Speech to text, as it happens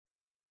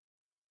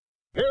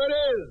Here it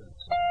is!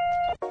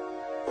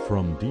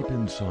 From deep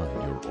inside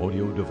your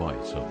audio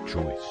device of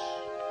choice.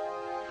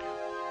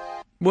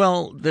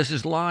 Well, this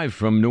is live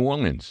from New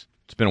Orleans.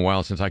 It's been a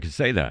while since I could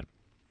say that.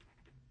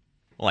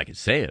 Well, I can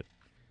say it.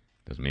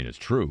 Doesn't mean it's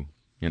true,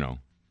 in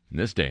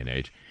this day and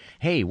age.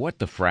 Hey, what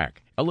the frack?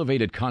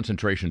 Elevated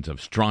concentrations of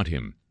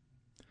strontium.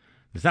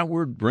 Does that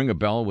word ring a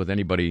bell with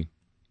anybody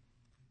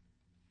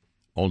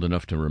old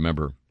enough to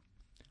remember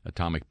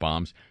atomic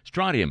bombs?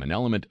 Strontium, an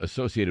element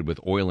associated with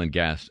oil and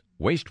gas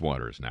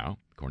wastewaters now,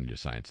 according to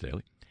Science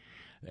Daily.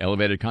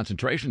 Elevated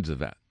concentrations of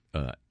that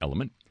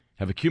element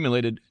have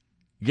accumulated,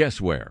 guess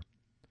where?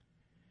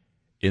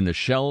 In the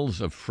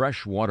shells of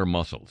freshwater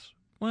mussels.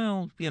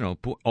 Well,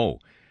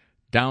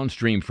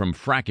 downstream from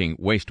fracking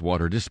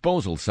wastewater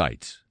disposal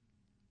sites.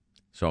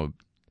 So,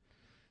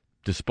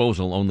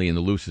 disposal only in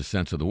the loosest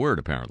sense of the word,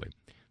 apparently.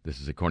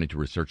 This is according to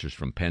researchers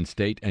from Penn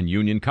State and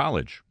Union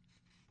College.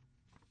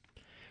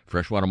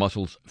 Freshwater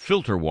mussels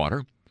filter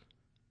water.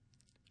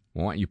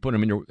 Well, why don't you put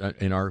them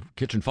in our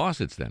kitchen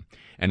faucets then?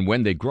 And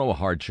when they grow a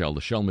hard shell, the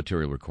shell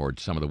material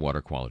records some of the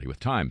water quality with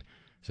time,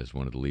 says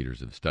one of the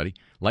leaders of the study.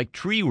 Like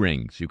tree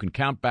rings, you can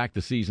count back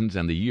the seasons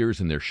and the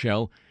years in their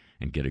shell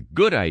and get a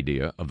good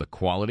idea of the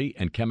quality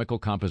and chemical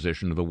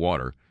composition of the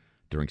water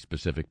during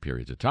specific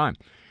periods of time.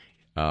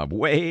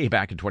 Way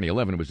back in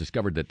 2011, it was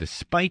discovered that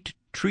despite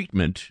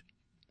treatment,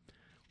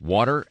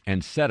 water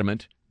and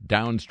sediment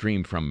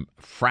downstream from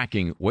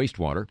fracking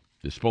wastewater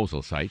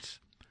disposal sites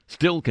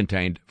still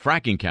contained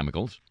fracking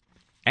chemicals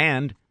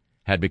and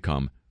had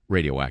become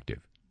radioactive.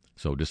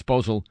 So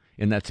disposal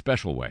in that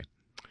special way.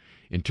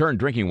 In turn,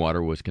 drinking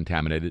water was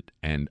contaminated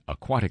and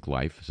aquatic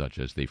life, such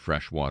as the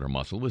freshwater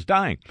mussel, was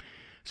dying.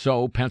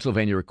 So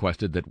Pennsylvania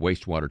requested that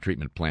wastewater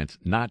treatment plants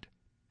not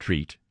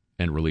treat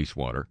and release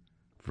water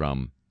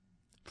from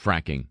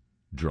fracking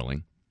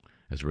drilling.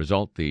 As a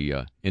result,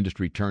 the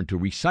industry turned to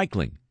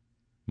recycling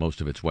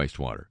most of its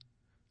wastewater,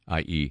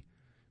 i.e.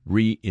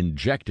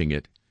 re-injecting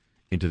it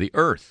into the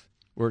earth,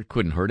 where it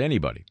couldn't hurt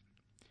anybody.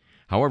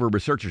 However,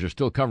 researchers are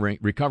still uncovering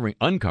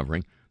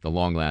the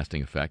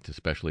long-lasting effects,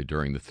 especially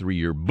during the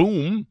 3-year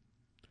boom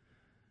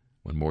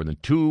when more than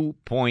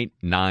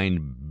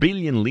 2.9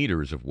 billion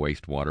liters of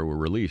wastewater were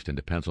released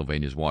into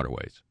Pennsylvania's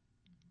waterways.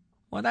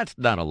 Well, that's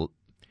not a...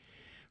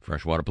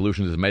 Freshwater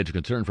pollution is a major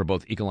concern for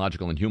both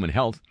ecological and human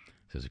health,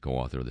 says a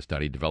co-author of the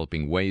study.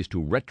 Developing ways to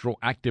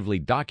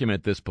retroactively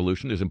document this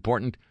pollution is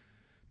important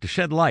to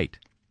shed light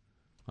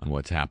on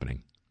what's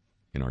happening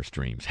in our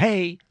streams.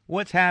 Hey,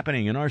 what's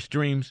happening in our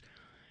streams?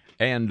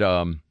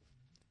 And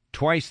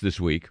twice this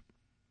week,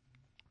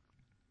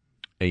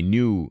 a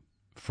new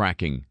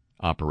fracking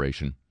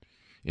operation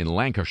in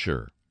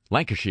Lancashire,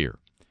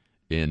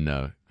 in,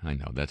 I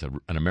know, that's an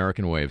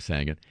American way of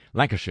saying it,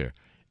 Lancashire,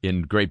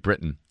 in Great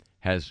Britain,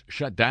 has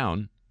shut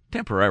down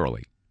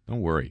temporarily.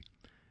 Don't worry,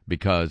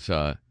 because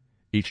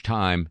each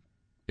time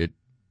it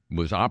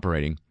was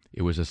operating,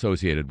 it was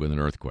associated with an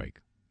earthquake.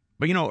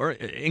 But,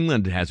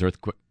 England has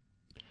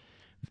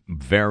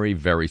very,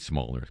 very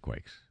small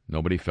earthquakes.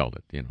 Nobody felt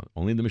it.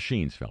 Only the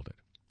machines felt it.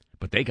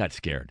 But they got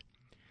scared.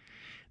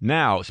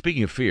 Now,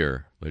 speaking of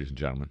fear, ladies and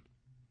gentlemen,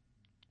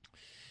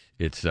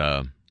 it's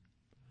an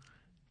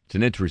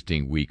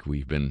interesting week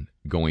we've been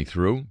going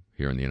through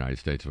here in the United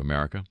States of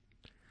America.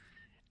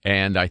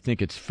 And I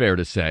think it's fair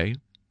to say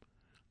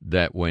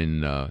that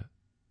when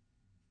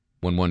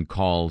one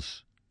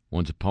calls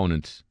one's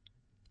opponents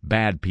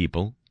bad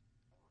people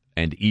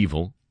and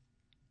evil,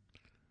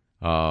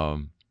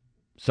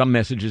 some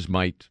messages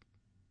might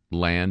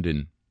land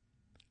in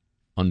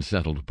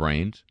unsettled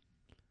brains.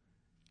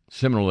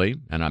 Similarly,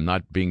 and I'm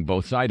not being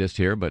both-sidist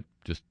here, but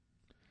just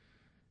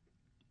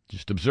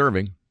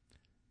observing,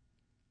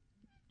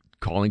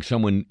 calling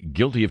someone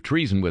guilty of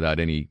treason without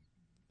any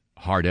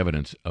hard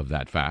evidence of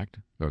that fact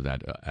or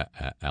that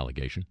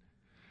allegation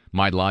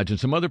might lodge in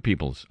some other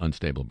people's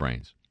unstable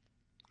brains.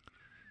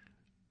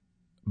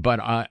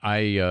 But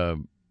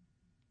I'm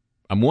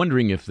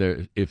wondering if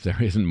there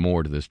isn't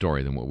more to the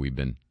story than what we've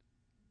been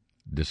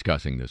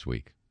discussing this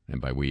week.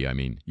 And by we, I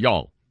mean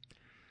y'all.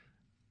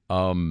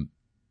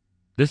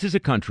 This is a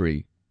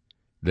country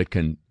that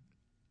can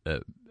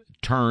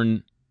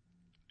turn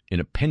in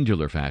a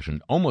pendular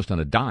fashion, almost on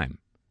a dime.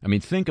 I mean,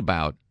 think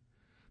about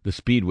the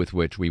speed with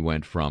which we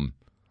went from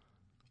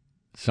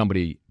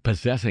somebody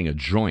possessing a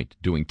joint,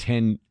 doing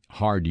 10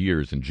 hard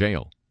years in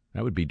jail.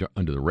 That would be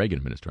under the Reagan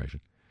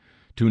administration.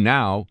 To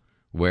now,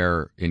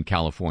 where in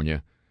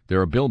California, there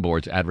are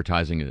billboards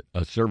advertising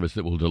a service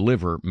that will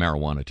deliver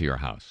marijuana to your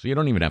house. So you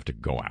don't even have to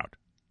go out.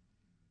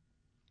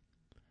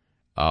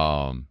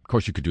 Of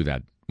course, you could do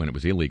that when it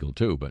was illegal,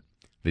 too, but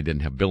they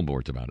didn't have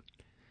billboards about it.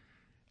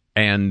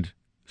 And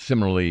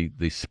similarly,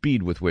 the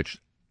speed with which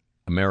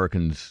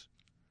Americans'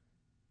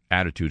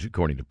 attitudes,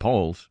 according to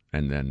polls,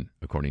 and then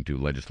according to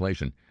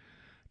legislation,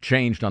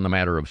 changed on the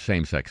matter of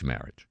same-sex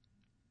marriage.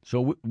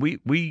 So we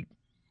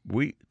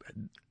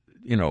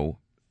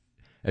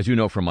as you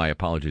know from my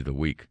Apology of the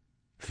Week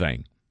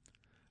thing,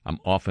 I'm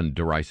often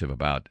derisive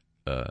about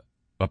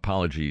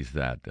apologies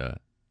that,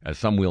 as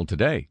some will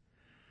today,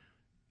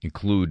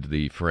 include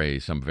the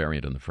phrase, some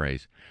variant on the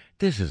phrase,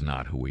 this is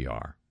not who we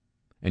are.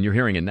 And you're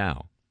hearing it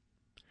now.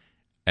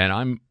 And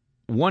I'm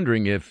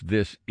wondering if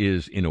this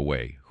is, in a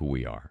way, who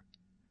we are.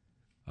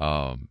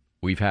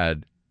 We've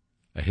had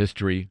a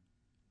history.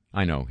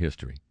 I know,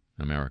 history,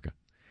 America.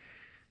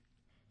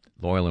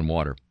 Oil and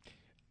water.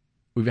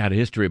 We've had a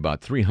history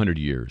about 300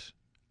 years,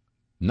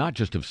 not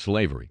just of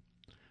slavery,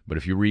 but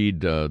if you read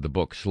the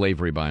book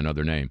Slavery by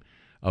Another Name,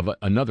 of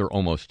another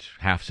almost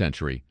half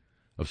century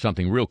of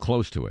something real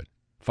close to it,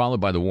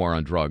 followed by the war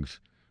on drugs,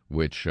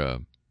 which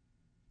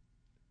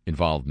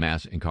involved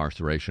mass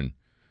incarceration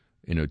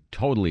in a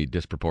totally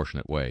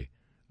disproportionate way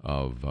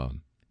of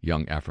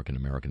young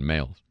African-American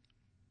males.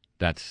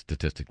 That's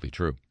statistically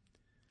true.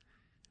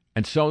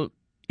 And so,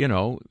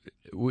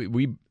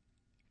 we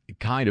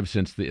kind of,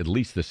 since at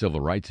least the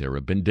Civil Rights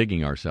era, been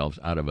digging ourselves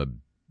out of a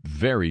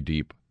very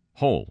deep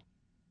hole.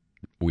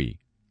 We,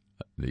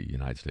 the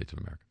United States of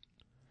America.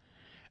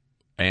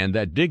 And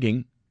that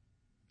digging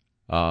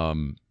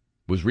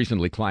was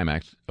recently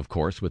climaxed, of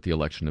course, with the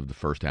election of the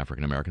first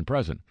African-American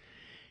president.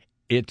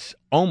 It's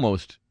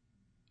almost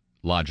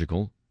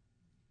logical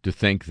to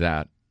think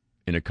that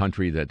in a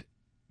country that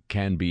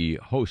can be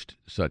host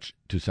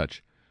to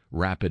such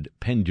rapid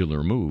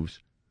pendular moves,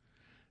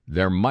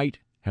 there might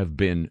have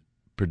been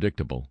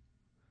predictable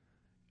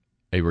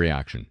a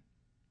reaction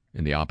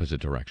in the opposite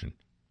direction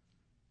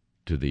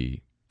to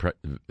the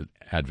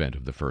advent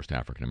of the first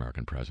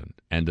African-American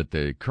president, and that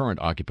the current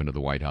occupant of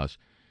the White House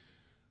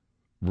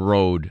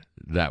rode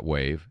that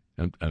wave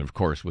and of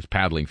course, was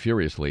paddling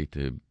furiously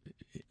to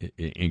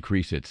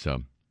increase its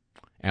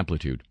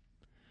amplitude.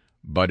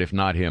 But if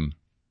not him,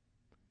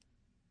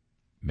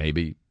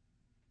 maybe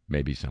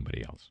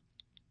somebody else.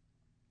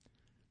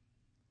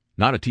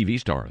 Not a TV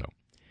star, though.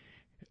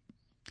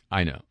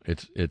 I know.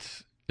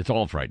 It's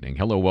all frightening.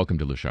 Hello, welcome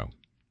to the show.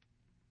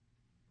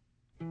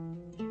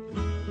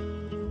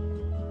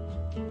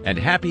 And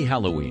happy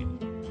Halloween.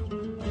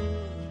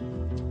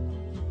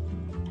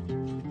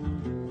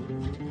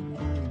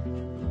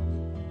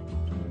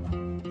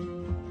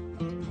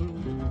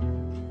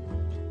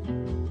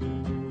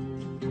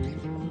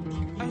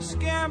 I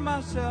scare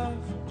myself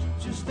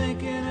just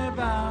thinking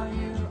about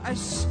you. I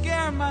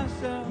scare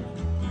myself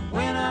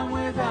when I'm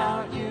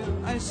without you.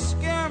 I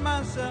scare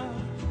myself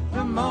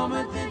the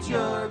moment that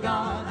you're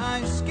gone.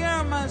 I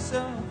scare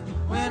myself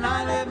when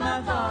I let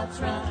my thoughts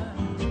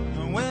run.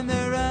 And when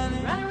they're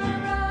running,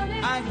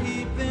 I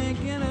keep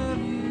thinking of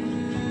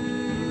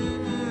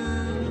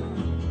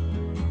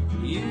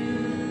you.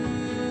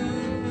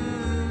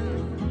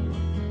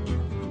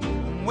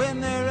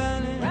 When they're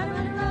running,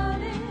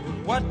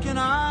 what can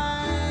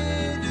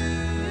I do?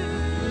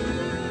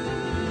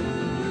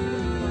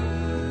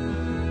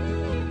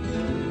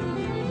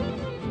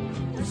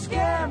 I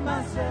scare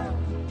myself,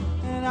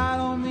 and I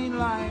don't mean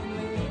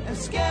lightly. I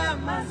scare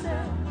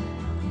myself,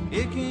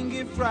 it can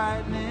get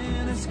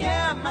frightening. I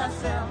scare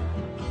myself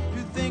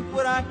to think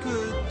what I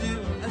could do.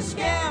 I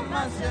scare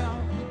myself,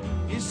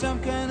 it's some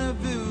kind of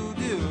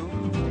voodoo.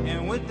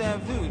 And with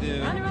that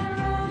voodoo,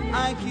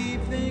 I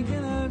keep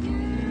thinking of you.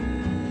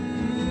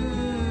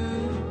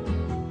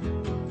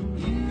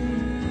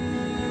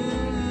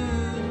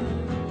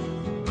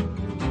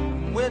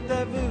 With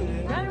that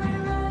voodoo,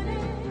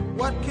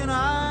 what can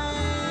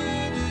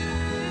I do?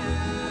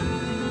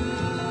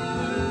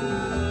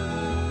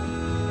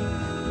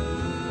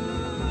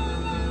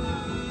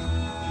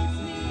 It's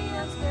me,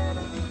 I'm scared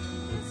of.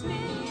 It's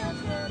me, I'm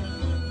scared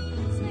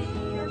of. It's me,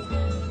 I'm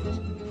scared of.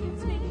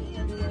 It's me,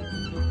 I'm scared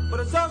of. But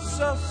it's so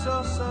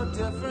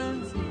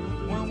different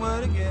when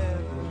we're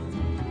together.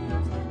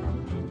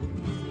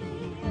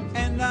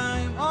 And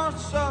I'm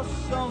also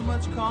so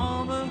much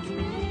calmer.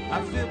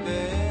 I feel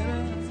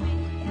better.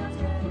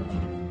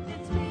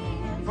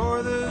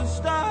 For the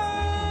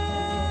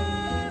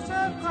stars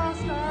have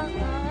crossed our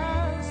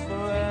paths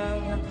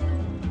forever.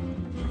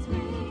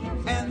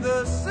 And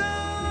the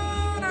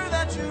sooner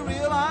that you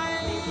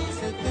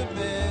realize it, the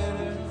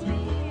better.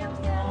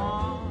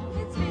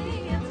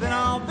 Then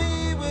I'll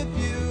be with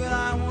you and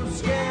I won't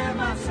scare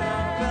myself.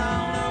 And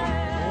I'll know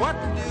what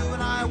to do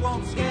and I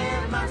won't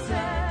scare myself.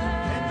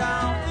 And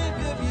I'll think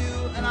of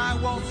you and I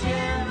won't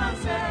scare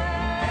myself.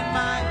 And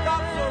my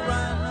thoughts will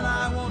run and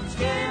I won't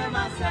scare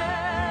myself.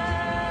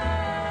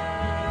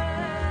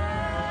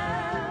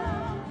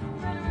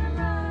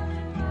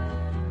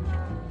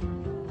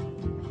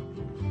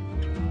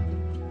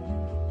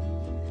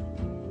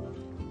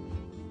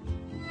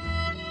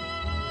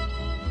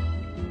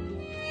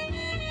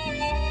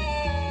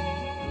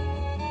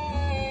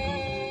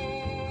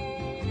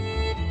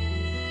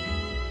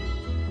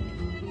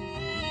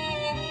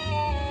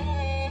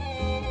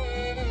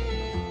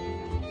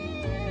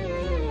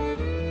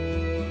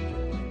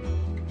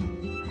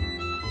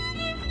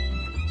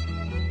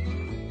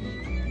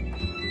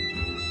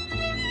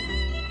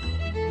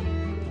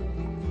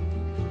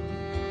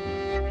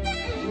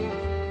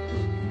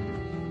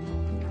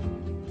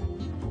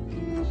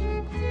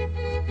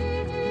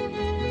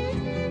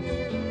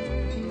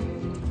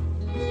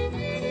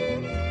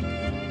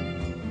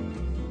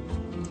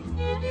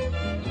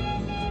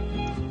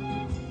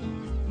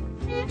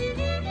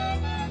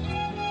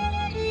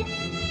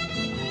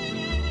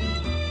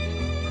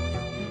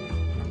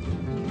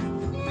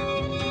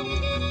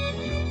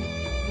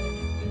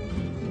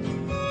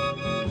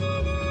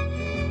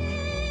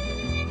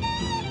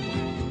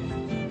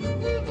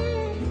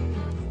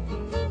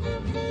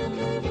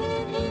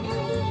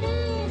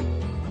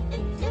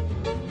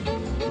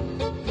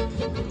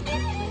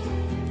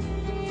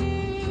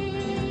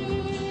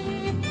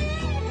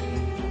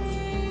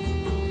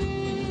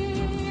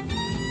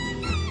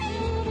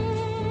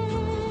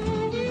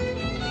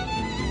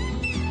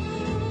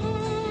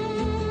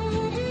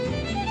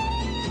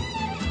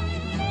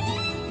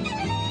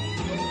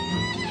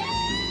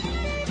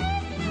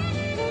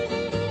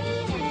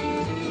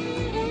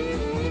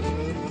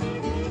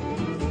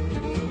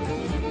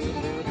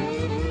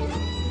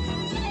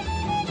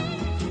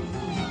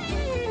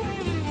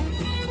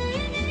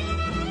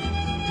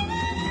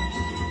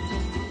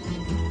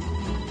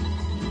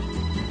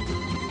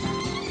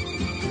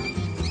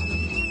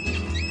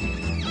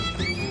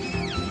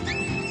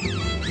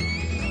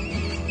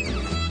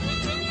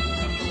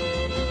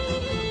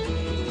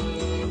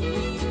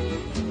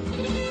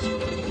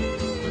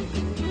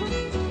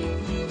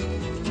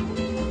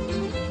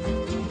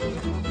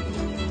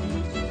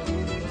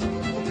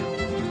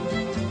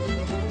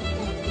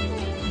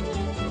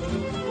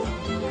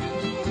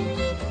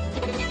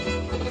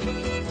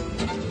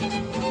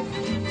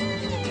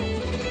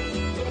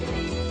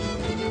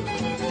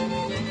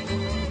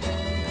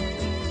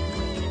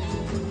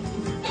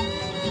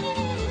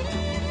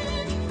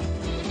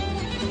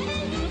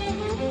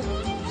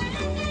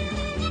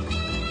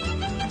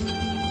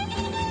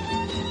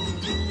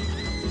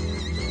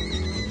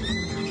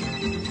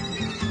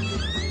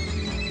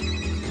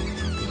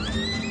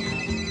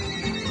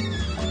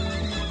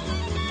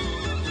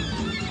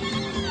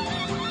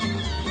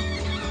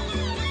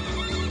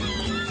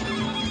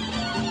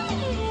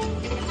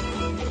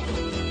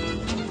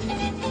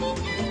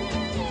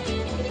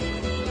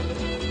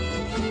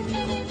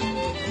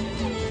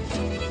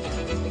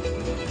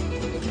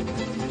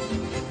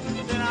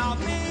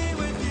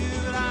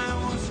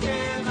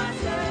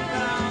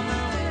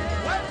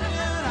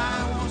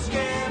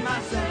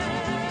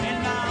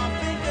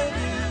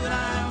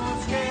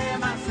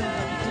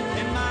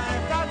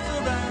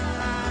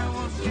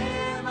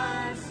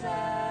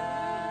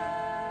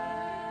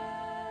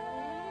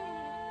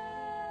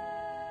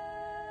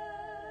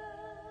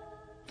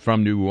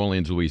 from New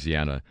Orleans,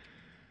 Louisiana,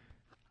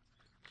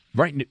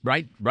 right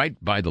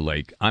by the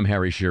lake. I'm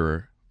Harry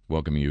Shearer,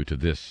 welcoming you to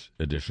this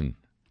edition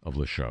of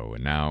the show.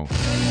 And now,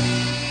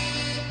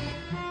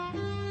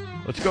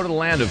 let's go to the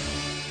land of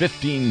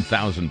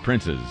 15,000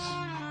 princes.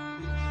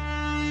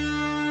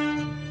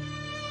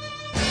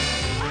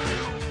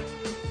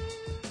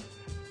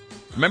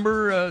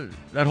 Remember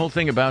that whole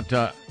thing about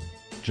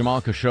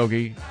Jamal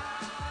Khashoggi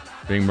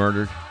being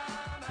murdered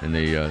in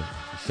the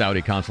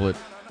Saudi consulate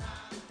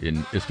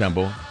in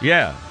Istanbul?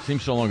 Yeah,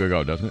 seems so long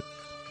ago, doesn't it?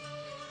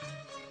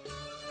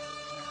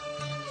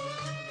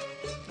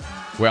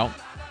 Well,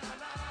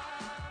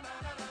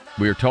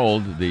 we are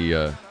told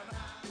the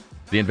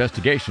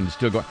investigation is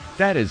still going.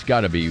 That has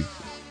got to be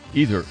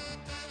either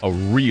a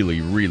really,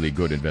 really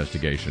good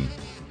investigation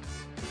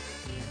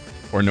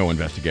or no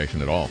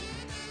investigation at all.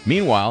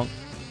 Meanwhile,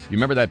 you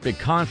remember that big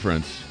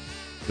conference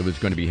that was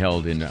going to be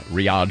held in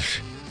Riyadh,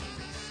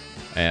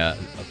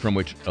 from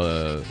which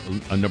a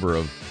number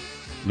of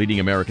leading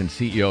American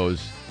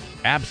CEOs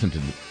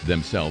absented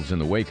themselves in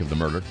the wake of the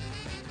murder?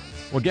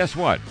 Well, guess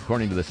what?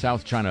 According to the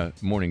South China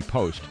Morning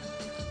Post,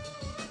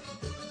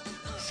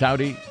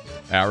 Saudi,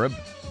 Arab,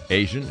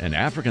 Asian, and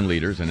African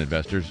leaders and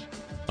investors,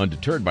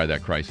 undeterred by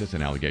that crisis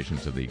and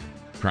allegations of the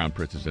Crown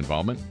Prince's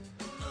involvement,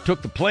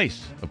 took the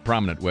place of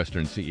prominent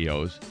Western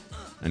CEOs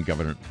and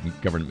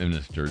government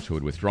ministers who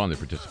had withdrawn their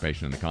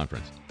participation in the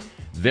conference.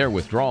 Their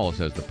withdrawal,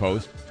 says the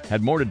Post,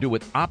 had more to do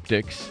with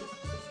optics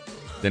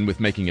than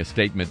with making a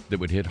statement that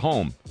would hit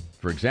home.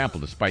 For example,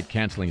 despite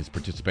canceling his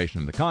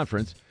participation in the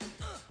conference,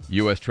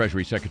 U.S.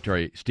 Treasury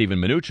Secretary Steven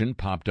Mnuchin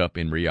popped up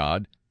in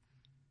Riyadh,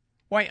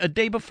 a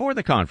day before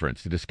the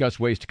conference to discuss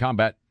ways to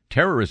combat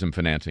terrorism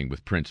financing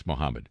with Prince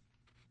Mohammed.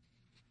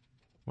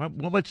 What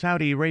would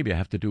Saudi Arabia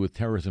have to do with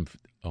terrorism?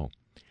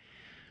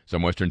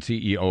 Some Western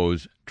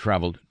CEOs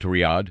traveled to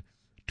Riyadh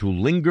to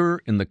linger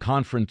in the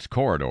conference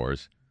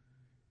corridors,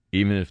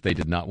 even if they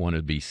did not want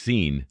to be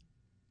seen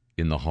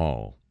in the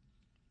hall.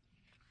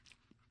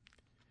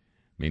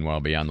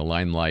 Meanwhile, beyond the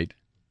limelight,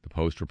 the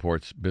Post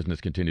reports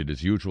business continued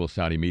as usual.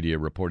 Saudi media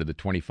reported that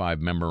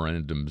 25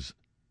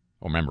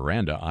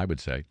 memoranda, I would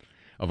say,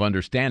 of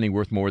understanding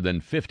worth more than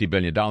 $50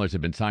 billion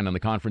had been signed on the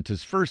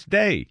conference's first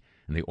day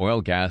in the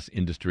oil, gas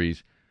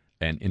industries,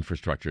 and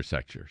infrastructure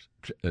sectors.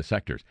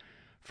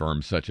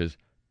 Firms such as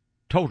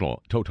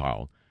Total,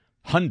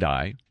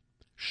 Hyundai,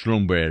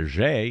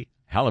 Schlumberger,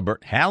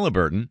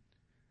 Halliburton,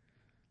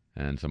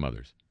 and some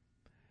others.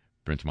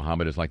 Prince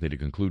Mohammed is likely to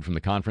conclude from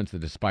the conference that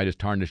despite his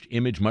tarnished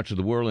image, much of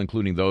the world,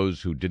 including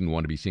those who didn't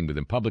want to be seen with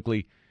him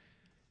publicly,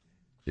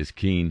 is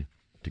keen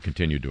to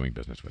continue doing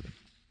business with him.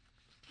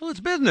 Well, it's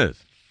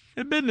business.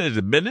 Business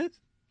is business.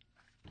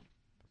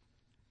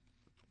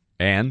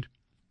 And,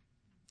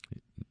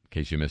 in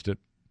case you missed it,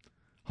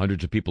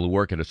 hundreds of people who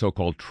work at a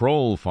so-called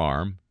troll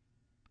farm.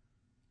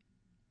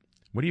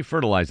 What do you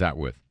fertilize that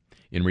with?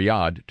 In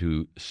Riyadh,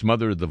 to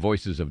smother the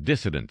voices of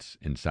dissidents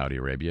in Saudi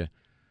Arabia,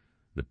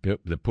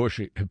 the push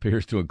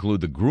appears to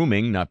include the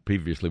grooming, not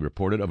previously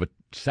reported, of a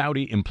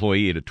Saudi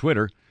employee at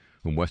Twitter,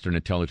 whom Western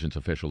intelligence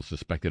officials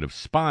suspected of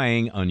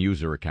spying on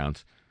user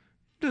accounts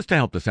just to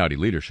help the Saudi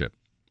leadership.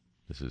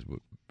 This is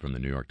from the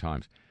New York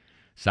Times.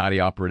 Saudi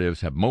operatives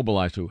have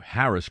mobilized to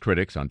harass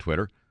critics on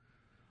Twitter,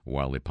 a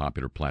wildly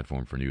popular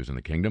platform for news in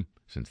the kingdom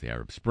since the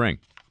Arab Spring.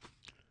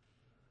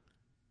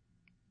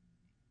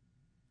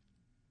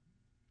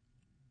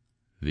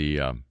 The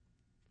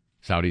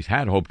Saudis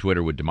had hoped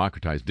Twitter would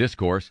democratize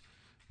discourse,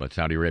 but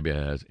Saudi Arabia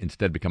has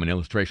instead become an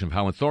illustration of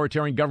how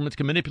authoritarian governments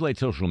can manipulate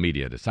social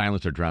media to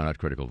silence or drown out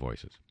critical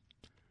voices.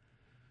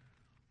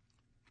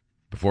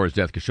 Before his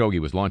death, Khashoggi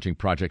was launching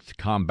projects to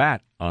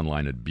combat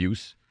online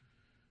abuse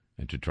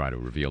and to try to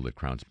reveal that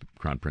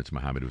Crown Prince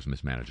Mohammed was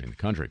mismanaging the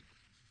country.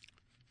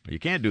 You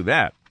can't do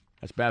that.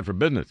 That's bad for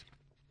business.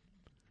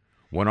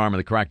 One arm of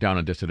the crackdown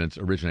on dissidents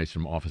originates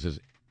from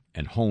offices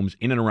and homes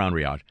in and around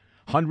Riyadh.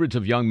 Hundreds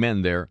of young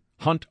men there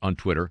hunt on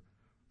Twitter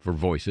for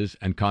voices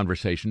and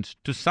conversations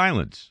to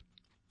silence.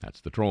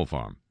 That's the troll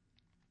farm.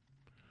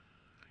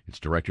 Its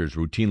directors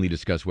routinely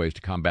discuss ways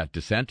to combat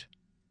dissent,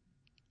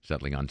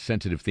 settling on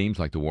sensitive themes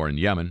like the war in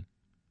Yemen.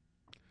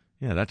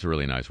 Yeah, that's a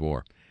really nice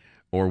war.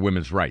 Or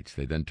women's rights.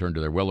 They then turn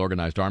to their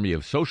well-organized army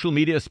of social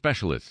media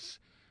specialists,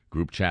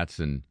 group chats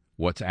and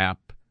WhatsApp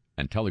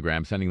and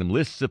Telegram, sending them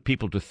lists of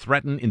people to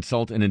threaten,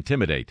 insult, and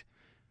intimidate.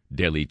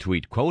 Daily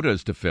tweet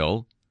quotas to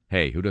fill.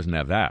 Hey, who doesn't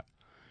have that?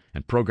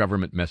 And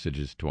pro-government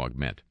messages to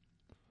augment.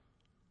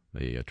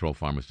 The troll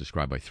farm was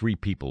described by 3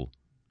 people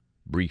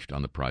briefed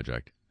on the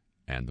project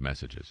and the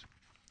messages.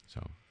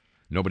 So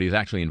nobody is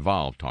actually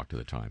involved, talked to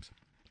the Times.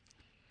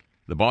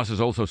 The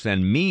bosses also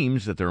send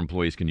memes that their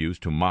employees can use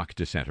to mock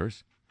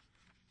dissenters.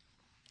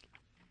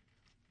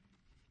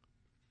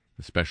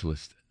 The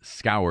specialists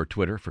scour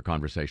Twitter for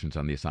conversations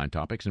on the assigned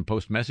topics and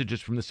post messages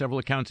from the several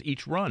accounts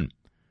each run.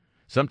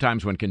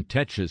 Sometimes when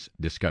contentious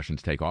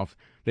discussions take off,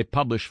 they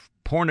publish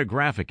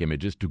pornographic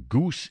images to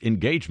goose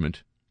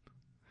engagement.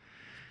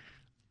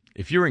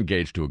 If you're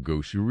engaged to a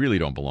goose, you really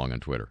don't belong on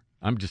Twitter.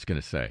 I'm just going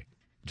to say.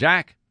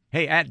 Jack,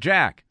 hey, at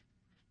Jack,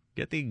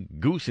 get the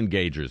goose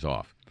engagers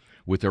off.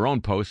 with their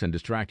own posts and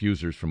distract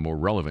users from more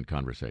relevant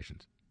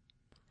conversations.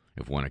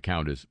 If one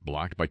account is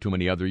blocked by too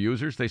many other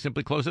users, they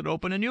simply close it and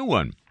open a new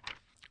one.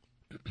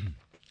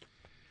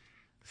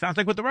 Sounds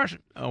like what the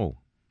Russians... Oh,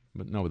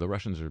 but no, the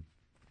Russians are...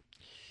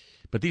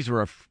 But these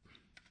are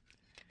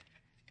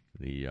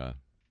the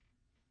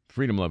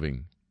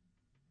freedom-loving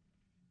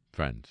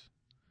friends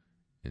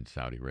in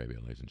Saudi Arabia,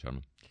 ladies and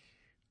gentlemen.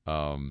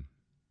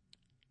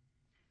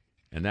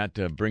 And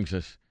that brings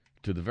us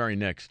to the very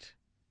next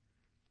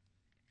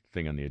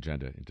thing on the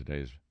agenda in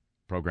today's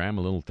program,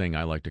 a little thing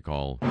I like to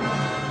call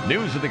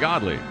News of the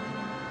Godly.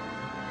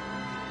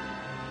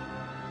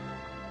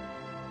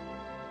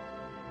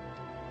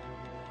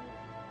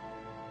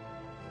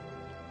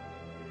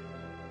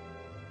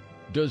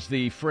 Does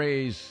the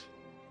phrase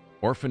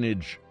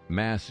orphanage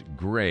mass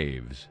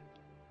graves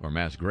or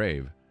mass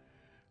grave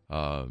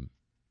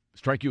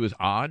strike you as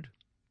odd,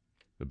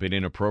 a bit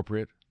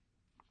inappropriate,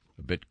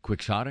 a bit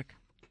quixotic?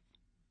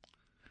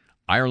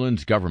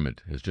 Ireland's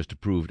government has just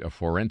approved a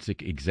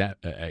forensic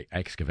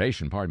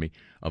excavation,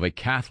 of a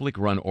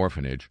Catholic-run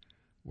orphanage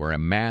where a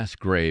mass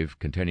grave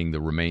containing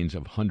the remains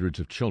of hundreds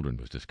of children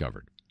was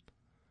discovered.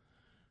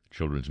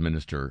 Children's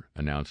minister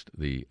announced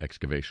the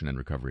excavation and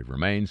recovery of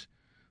remains.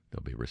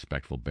 There'll be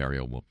respectful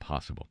burial where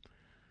possible.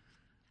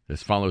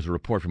 This follows a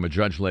report from a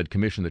judge-led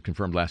commission that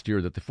confirmed last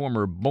year that the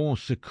former Bon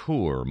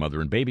Secours mother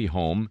and baby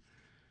home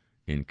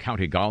in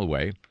County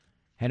Galway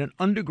had an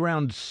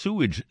underground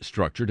sewage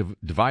structure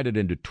divided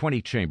into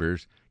 20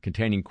 chambers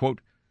containing,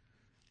 quote,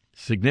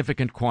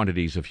 significant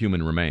quantities of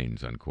human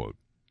remains, unquote.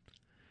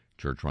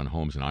 Church-run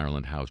homes in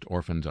Ireland housed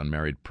orphans,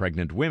 unmarried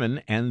pregnant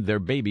women, and their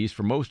babies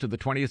for most of the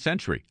 20th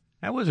century.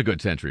 That was a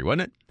good century,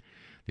 wasn't it?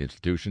 The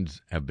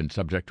institutions have been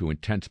subject to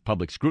intense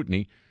public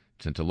scrutiny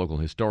since a local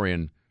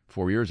historian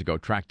 4 years ago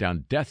tracked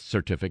down death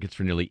certificates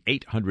for nearly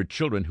 800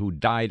 children who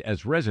died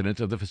as residents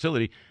of the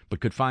facility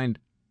but could find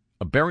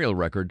a burial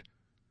record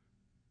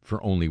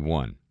for only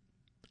one.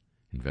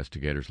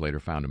 Investigators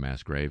later found a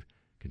mass grave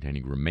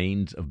containing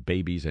remains of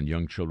babies and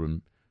young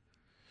children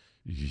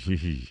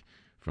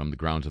from the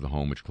grounds of the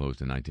home, which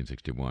closed in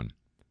 1961.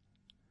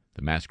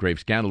 The mass grave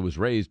scandal was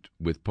raised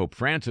with Pope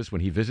Francis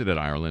when he visited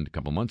Ireland a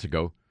couple months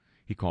ago.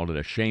 He called it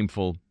a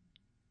shameful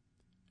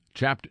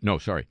chapter. No,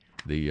 sorry.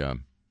 The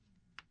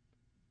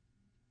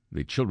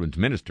children's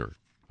minister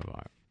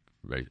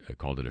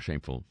called it a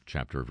shameful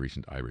chapter of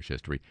recent Irish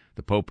history.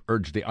 The Pope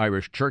urged the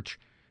Irish Church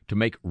to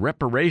make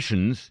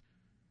reparations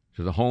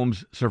to the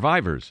home's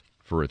survivors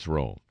for its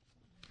role.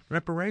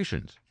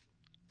 Reparations.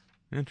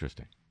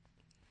 Interesting.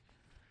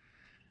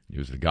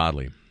 News of the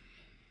Godly.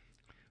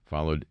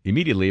 Followed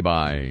immediately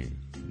by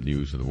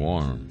News of the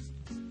Warm.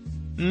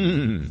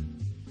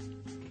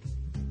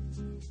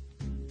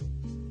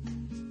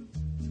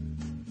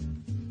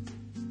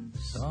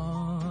 Soft,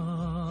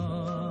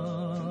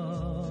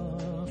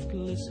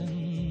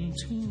 listen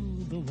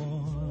to the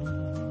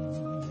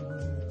warm.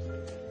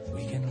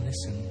 We can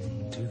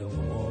listen to the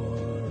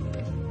warm.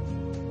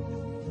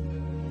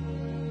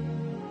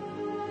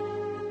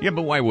 Yeah,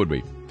 but why would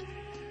we?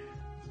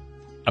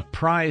 A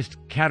prized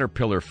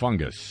caterpillar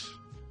fungus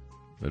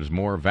that is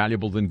more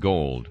valuable than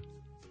gold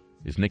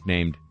is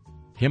nicknamed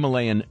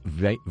Himalayan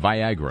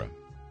Viagra.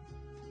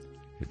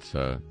 It's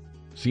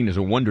seen as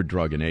a wonder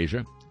drug in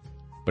Asia,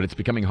 but it's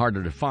becoming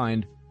harder to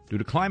find due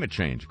to climate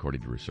change,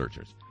 according to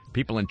researchers.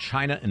 People in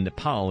China and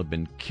Nepal have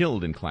been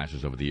killed in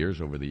clashes over the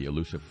years over the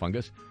elusive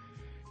fungus.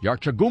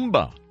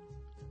 Yarchagumba.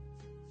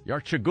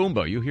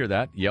 Yarchagumba, you hear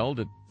that yelled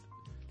at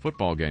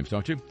football games,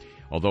 don't you?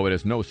 Although it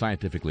has no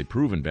scientifically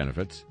proven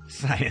benefits.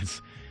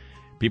 Science.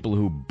 People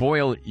who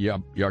boil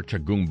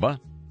Yarchagumba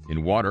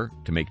in water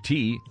to make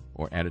tea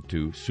or add it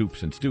to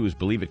soups and stews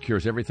believe it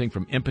cures everything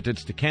from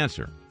impotence to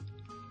cancer.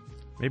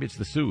 Maybe it's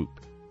the soup.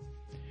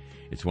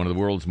 It's one of the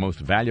world's most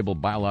valuable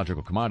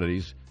biological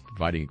commodities,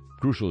 providing a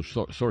crucial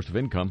source of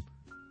income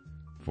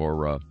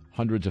for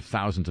hundreds of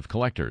thousands of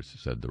collectors,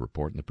 said the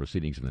report in the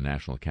Proceedings of the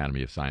National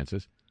Academy of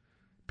Sciences,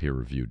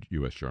 peer-reviewed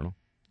U.S. journal.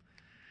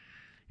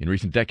 In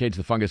recent decades,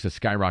 the fungus has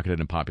skyrocketed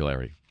in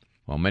popularity.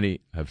 While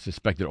many have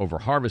suspected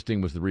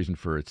overharvesting was the reason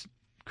for its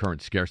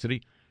current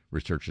scarcity,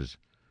 researchers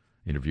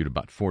interviewed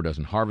about 4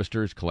 dozen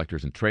harvesters,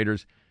 collectors, and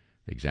traders.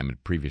 They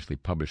examined previously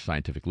published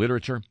scientific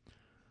literature.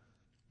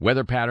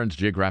 Weather patterns,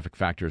 geographic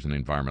factors, and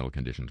environmental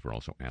conditions were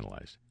also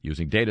analyzed.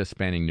 Using data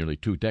spanning nearly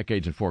 2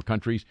 decades in 4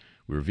 countries,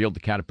 we revealed the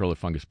caterpillar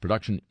fungus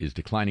production is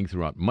declining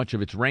throughout much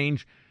of its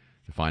range.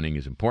 The finding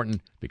is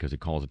important because it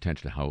calls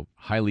attention to how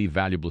highly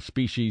valuable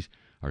species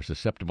are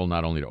susceptible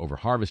not only to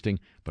overharvesting,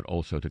 but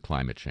also to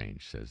climate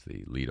change, says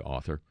the lead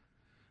author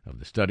of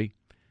the study.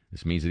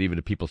 This means that even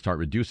if people start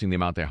reducing the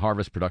amount they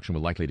harvest, production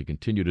will likely to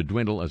continue to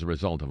dwindle as a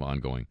result of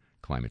ongoing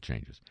climate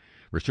changes.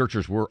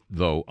 Researchers were,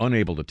 though,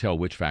 unable to tell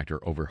which factor,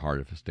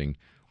 overharvesting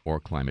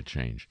or climate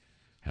change,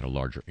 had a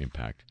larger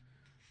impact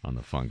on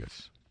the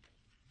fungus.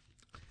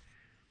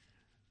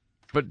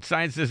 But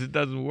science says it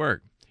doesn't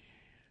work.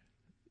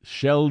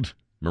 Shelled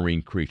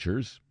marine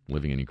creatures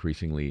living in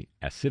increasingly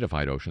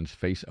acidified oceans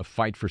face a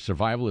fight for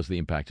survival as the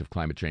impacts of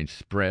climate change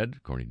spread,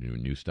 according to a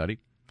new study.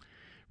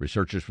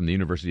 Researchers from the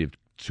University of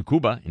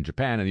Tsukuba in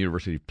Japan and the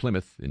University of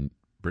Plymouth in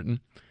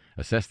Britain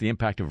assessed the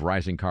impact of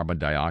rising carbon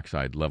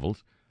dioxide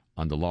levels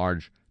on the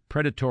large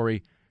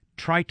predatory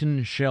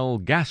Triton shell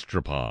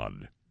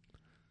gastropod.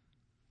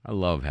 I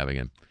love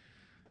having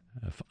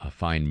a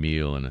fine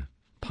meal and a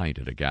pint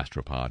at a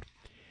gastropod.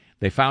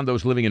 They found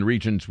those living in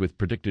regions with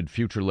predicted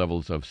future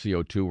levels of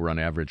CO2 were on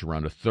average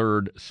around a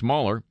third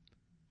smaller,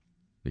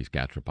 these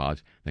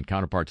gastropods, than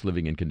counterparts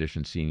living in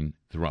conditions seen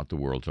throughout the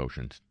world's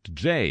oceans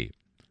today.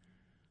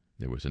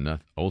 There was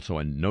also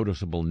a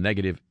noticeable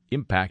negative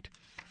impact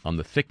on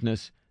the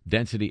thickness,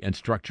 density, and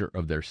structure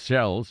of their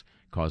shells,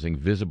 causing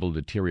visible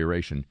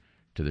deterioration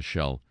to the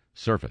shell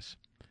surface.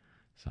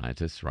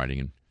 Scientists writing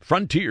in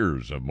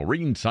Frontiers of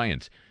Marine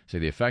Science say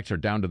the effects are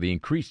down to the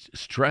increased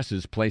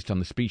stresses placed on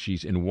the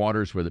species in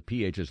waters where the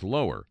pH is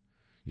lower.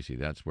 You see,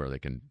 that's where they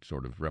can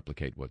sort of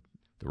replicate what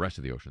the rest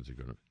of the oceans are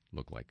going to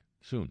look like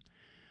soon.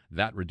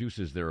 That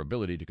reduces their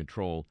ability to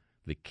control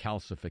the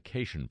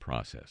calcification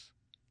process.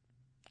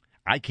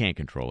 I can't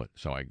control it,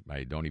 so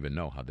I don't even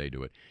know how they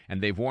do it.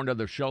 And they've warned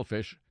other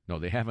shellfish. No,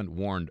 they haven't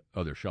warned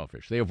other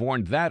shellfish. They have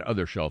warned that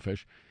other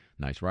shellfish,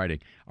 nice writing,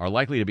 are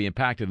likely to be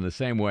impacted in the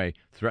same way,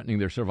 threatening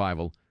their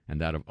survival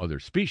and that of other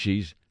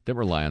species that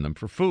rely on them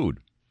for food.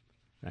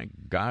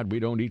 Thank God we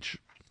don't eat.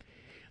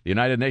 The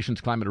United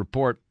Nations Climate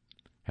Report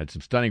had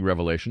some stunning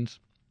revelations.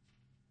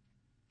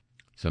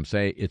 Some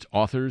say its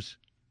authors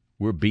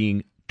were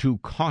being too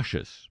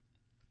cautious.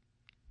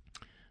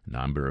 A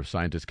number of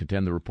scientists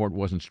contend the report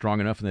wasn't strong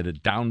enough and that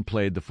it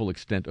downplayed the full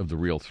extent of the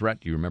real threat.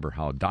 You remember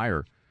how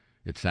dire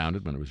it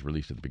sounded when it was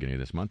released at the beginning of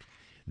this month.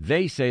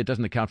 They say it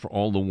doesn't account for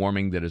all the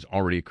warming that has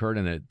already occurred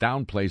and that it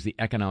downplays the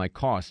economic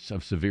costs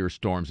of severe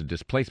storms and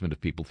displacement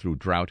of people through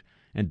drought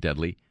and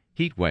deadly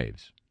heat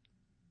waves.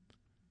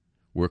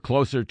 We're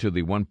closer to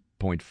the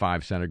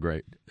 1.5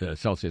 centigrade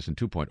Celsius and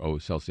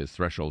 2.0 Celsius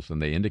thresholds than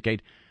they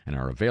indicate, and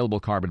our available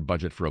carbon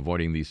budget for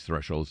avoiding these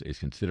thresholds is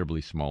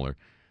considerably smaller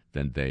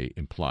than they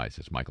imply,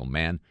 says Michael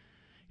Mann.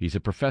 He's a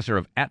professor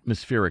of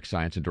atmospheric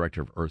science and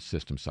director of Earth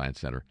System Science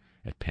Center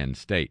at Penn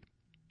State.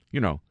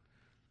 You know,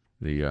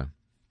 the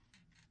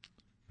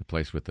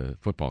place with the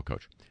football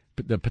coach,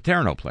 the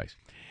Paterno place.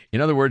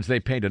 In other words, they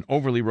paint an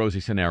overly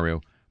rosy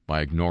scenario by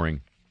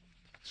ignoring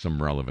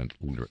some relevant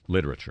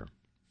literature.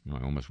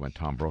 I almost went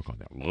Tom Brokaw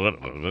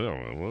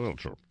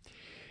there.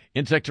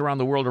 Insects around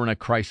the world are in a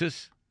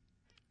crisis,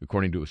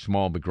 according to a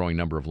small but growing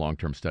number of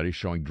long-term studies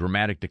showing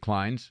dramatic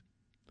declines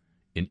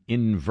in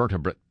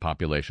invertebrate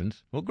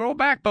populations. Well, grow a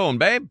backbone,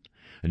 babe.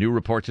 A new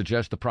report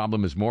suggests the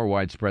problem is more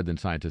widespread than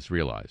scientists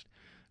realized.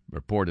 A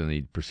report in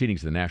the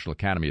Proceedings of the National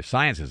Academy of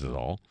Sciences is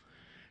all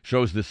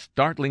shows the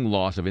startling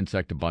loss of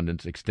insect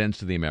abundance extends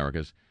to the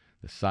Americas.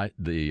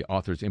 The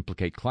authors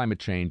implicate climate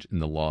change in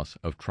the loss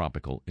of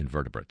tropical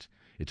invertebrates.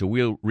 It's a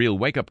real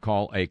wake-up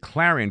call, a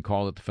clarion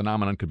call that the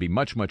phenomenon could be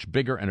much, much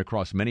bigger and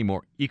across many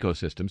more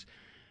ecosystems.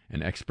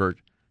 An expert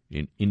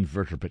in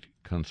invertebrate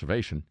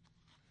conservation.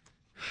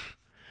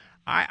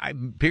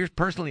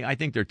 Personally, I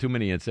think there are too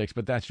many insects,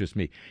 but that's just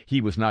me.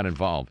 He was not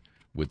involved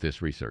with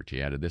this research.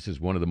 He added, this is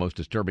one of the most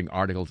disturbing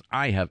articles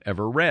I have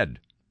ever read.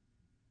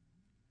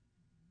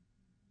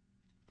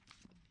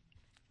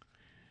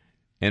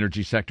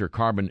 Energy sector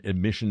carbon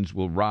emissions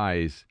will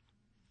rise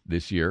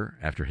this year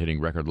after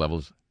hitting record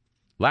levels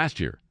last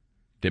year,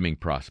 dimming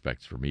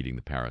prospects for meeting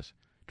the Paris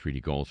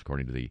Treaty goals,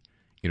 according to the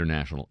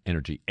International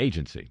Energy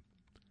Agency.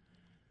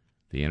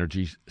 The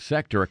energy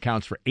sector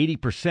accounts for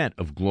 80%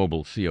 of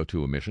global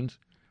CO2 emissions,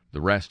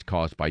 the rest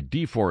caused by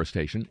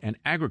deforestation and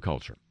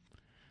agriculture.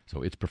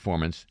 So its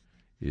performance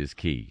is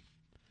key.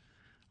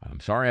 I'm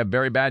sorry, I have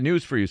very bad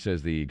news for you,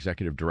 says the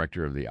executive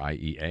director of the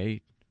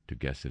IEA, to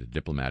guest at a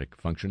diplomatic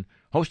function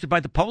hosted by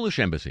the Polish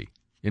embassy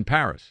in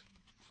Paris.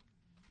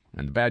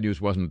 And the bad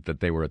news wasn't that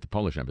they were at the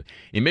Polish embassy.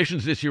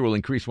 Emissions this year will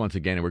increase once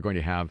again, and we're going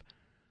to have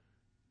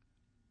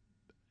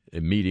a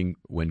meeting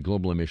when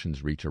global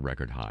emissions reach a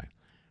record high.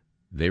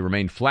 They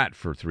remained flat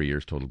for 3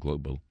 years, total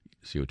global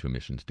CO2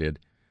 emissions did,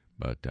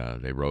 but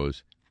they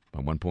rose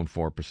by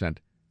 1.4%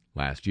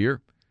 last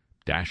year,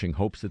 dashing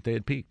hopes that they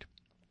had peaked.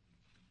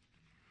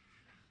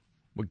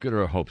 What good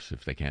are hopes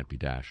if they can't be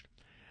dashed?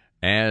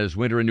 As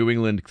winter in New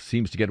England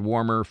seems to get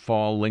warmer,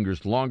 fall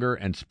lingers longer,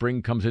 and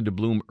spring comes into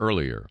bloom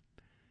earlier.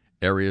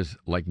 Areas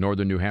like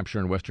northern New Hampshire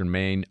and western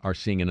Maine are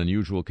seeing an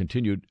unusual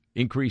continued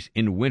increase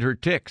in winter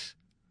ticks.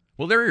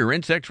 Well, there are your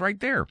insects right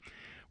there,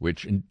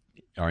 which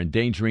are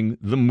endangering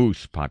the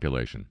moose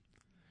population.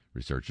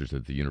 Researchers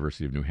at the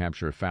University of New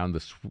Hampshire have found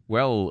the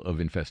swell of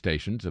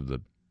infestations of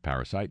the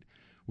parasite,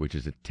 which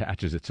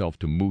attaches itself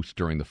to moose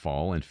during the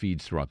fall and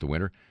feeds throughout the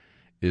winter,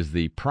 is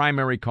the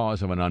primary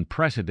cause of an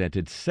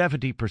unprecedented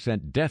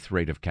 70% death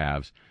rate of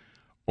calves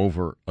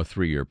over a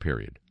 3-year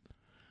period.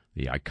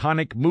 The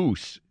iconic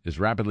moose is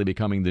rapidly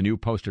becoming the new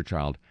poster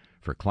child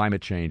for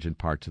climate change in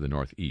parts of the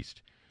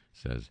Northeast,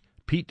 says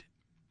Pete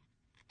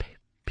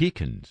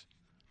Peekins.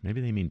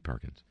 Maybe they mean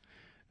Perkins,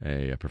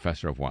 a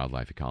professor of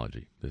wildlife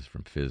ecology. This is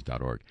from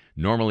phys.org.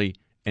 Normally,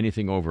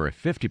 anything over a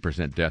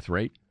 50% death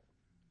rate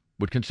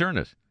would concern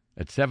us.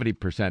 At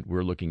 70%,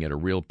 we're looking at a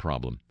real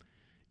problem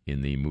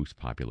in the moose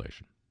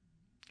population.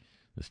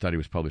 The study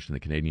was published in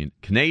the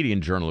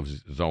Canadian Journal of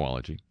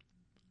Zoology.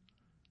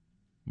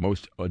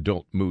 Most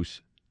adult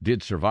moose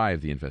did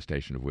survive the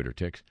infestation of winter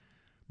ticks,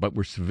 but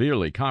were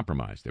severely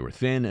compromised. They were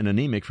thin and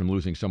anemic from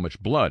losing so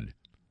much blood.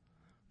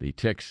 The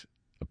ticks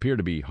appear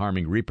to be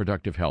harming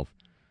reproductive health,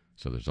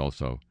 so there's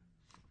also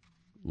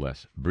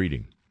less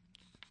breeding.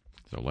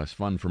 So less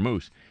fun for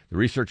moose. The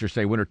researchers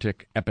say winter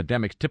tick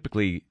epidemics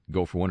typically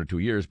go for 1 or 2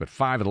 years, but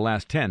 5 of the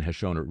last 10 has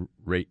shown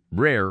a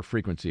rare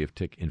frequency of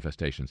tick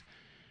infestations,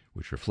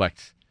 which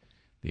reflects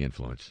the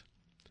influence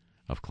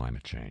of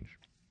climate change.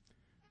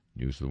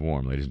 News of the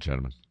warm, ladies and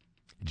gentlemen.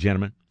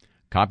 Gentlemen,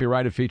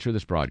 copyrighted feature of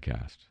this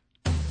broadcast.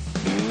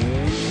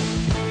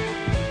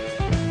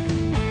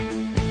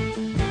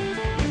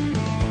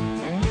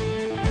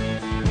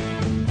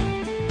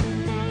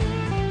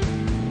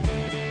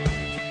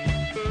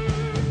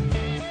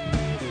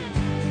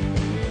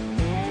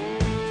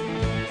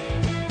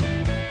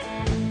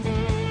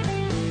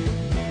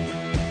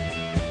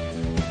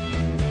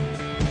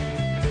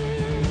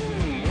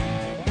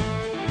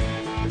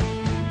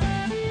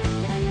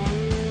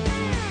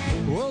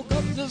 Woke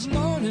up this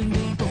morning,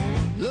 people,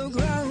 look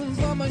around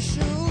for my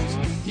shoes.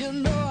 You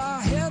know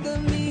I had the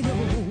needle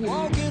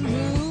walking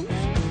blues.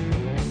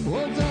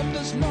 Woke up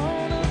this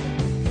morning,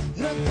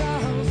 look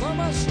around for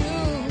my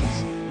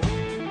shoes.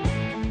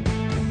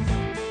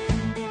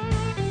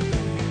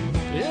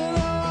 You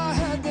know I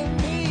had the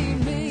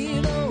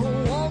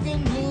needle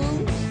walking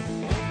blues.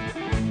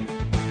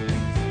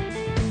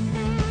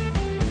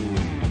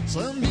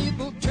 Some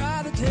people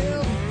try to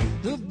tell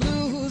the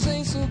blues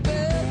ain't so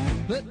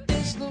bad, but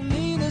it's the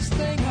meanest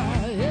thing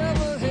I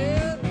ever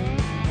had.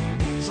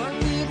 Some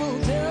people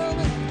tell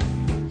me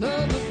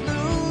that the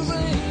blues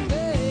ain't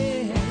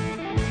bad.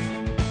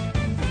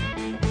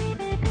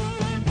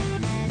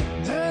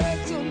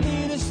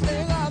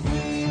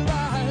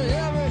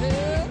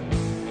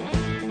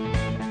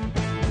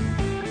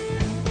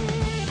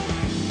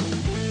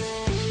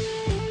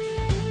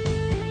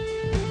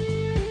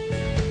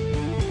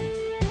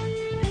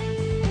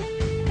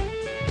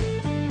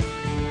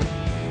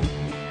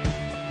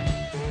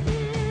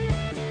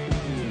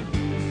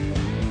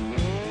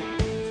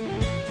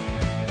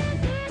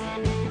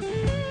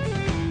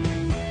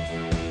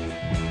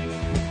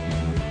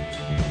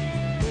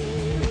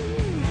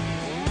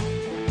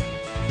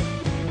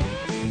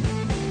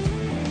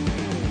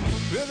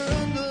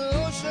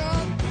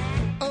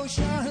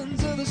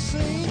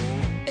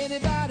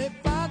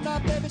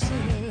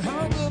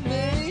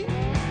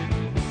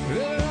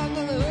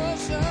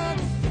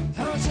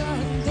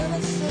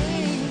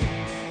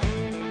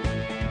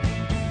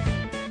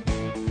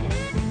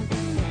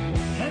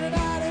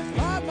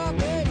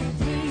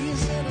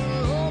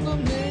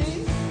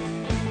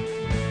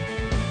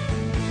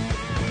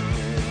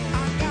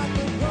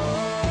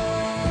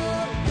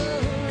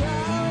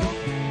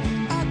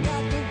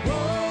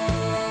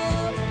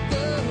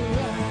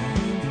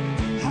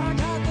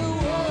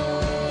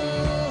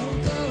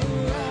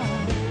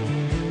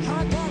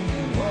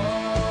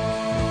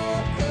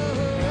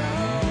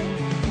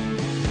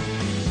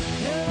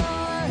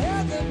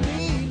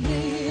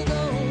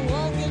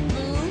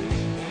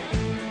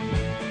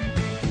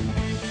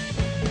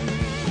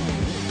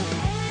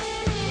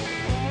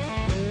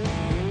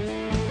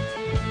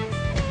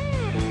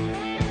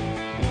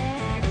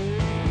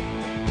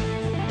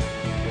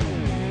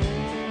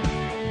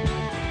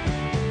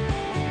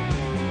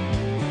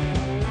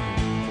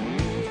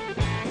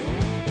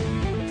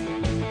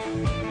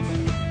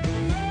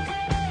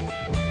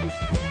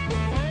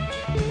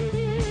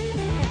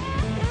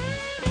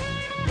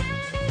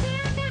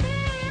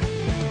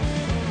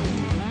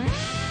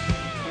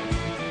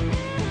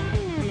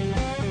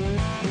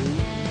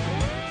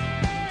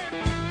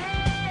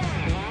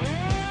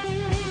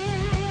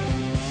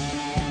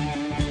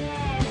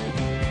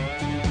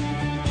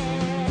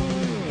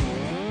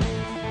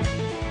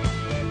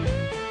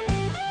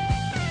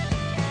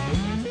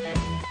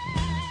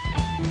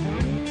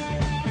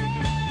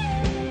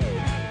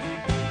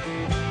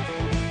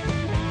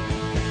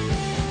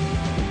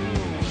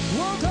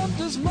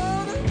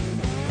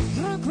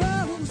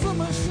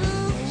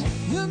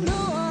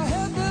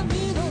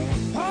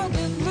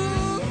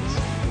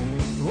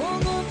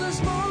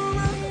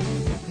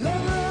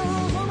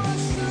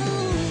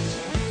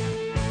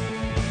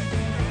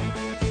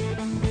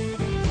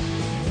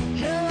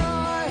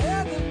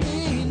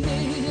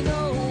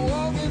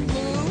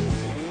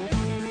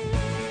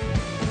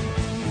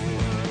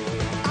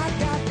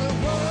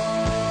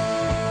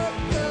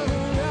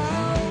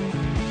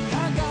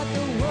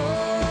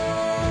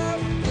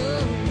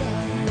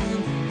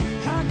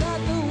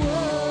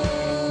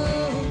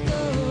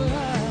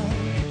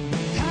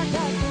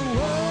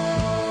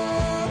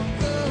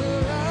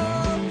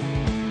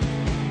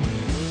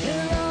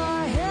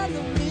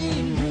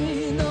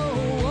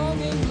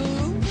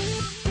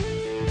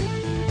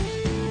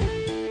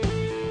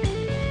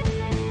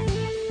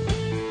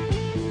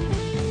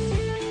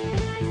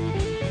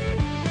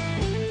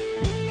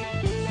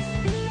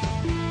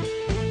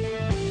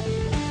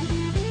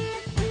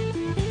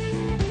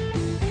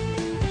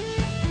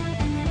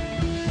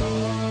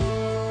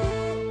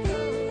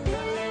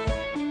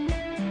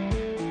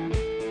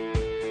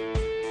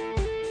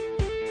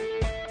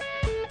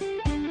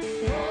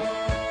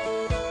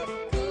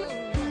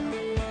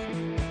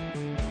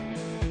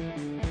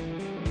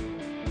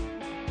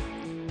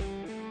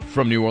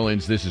 From New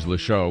Orleans, this is Le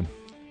Show.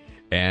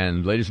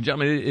 And ladies and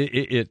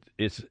gentlemen,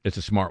 it's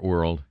a smart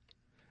world.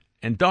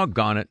 And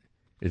doggone it,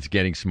 it's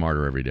getting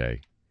smarter every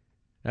day.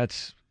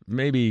 That's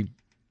maybe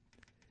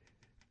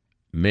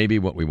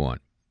what we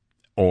want.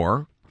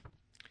 Or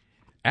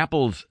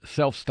Apple's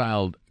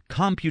self-styled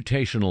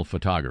computational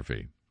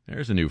photography.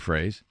 There's a new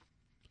phrase.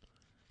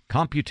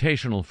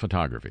 Computational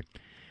photography.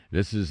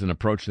 This is an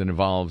approach that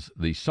involves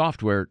the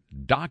software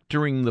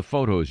doctoring the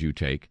photos you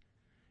take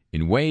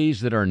in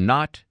ways that are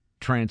not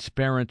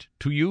transparent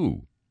to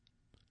you,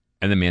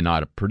 and they may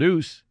not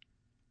produce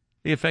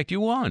the effect you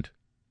want.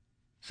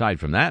 Aside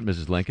from that,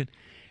 Mrs. Lincoln,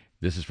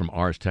 this is from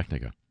Ars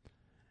Technica.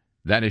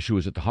 That issue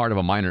is at the heart of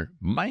a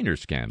minor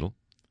scandal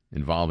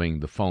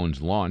involving the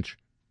phone's launch,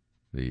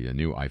 the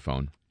new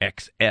iPhone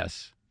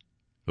XS.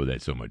 Oh,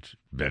 that's so much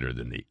better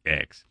than the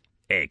X.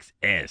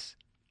 XS.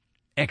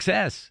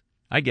 XS.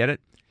 I get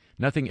it.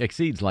 Nothing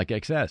exceeds like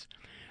XS.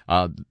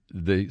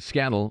 The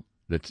scandal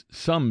that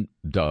some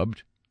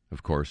dubbed,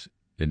 of course,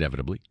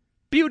 inevitably,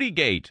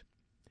 Beautygate.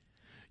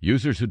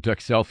 Users who took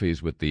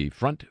selfies with the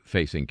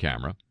front-facing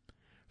camera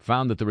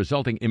found that the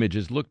resulting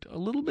images looked a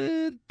little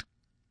bit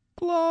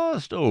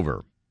glossed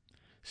over.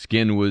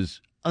 Skin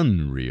was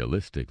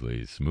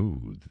unrealistically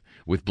smooth,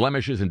 with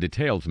blemishes and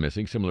details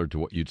missing, similar to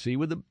what you'd see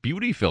with a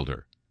beauty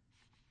filter.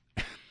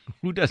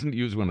 Who doesn't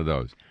use one of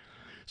those?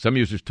 Some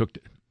users took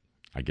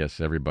I guess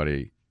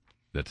everybody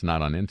that's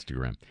not on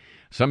Instagram.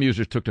 Some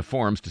users took to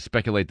forums to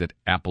speculate that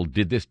Apple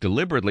did this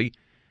deliberately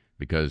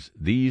because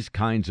these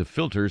kinds of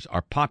filters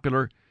are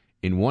popular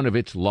in one of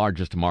its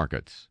largest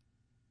markets.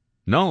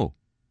 No.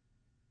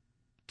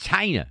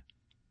 China.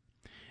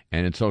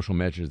 And in social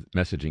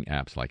messaging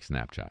apps like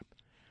Snapchat.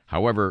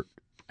 However,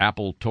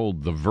 Apple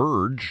told The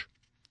Verge,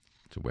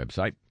 it's a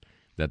website,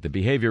 that the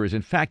behavior is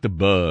in fact a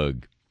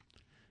bug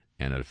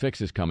and that a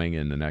fix is coming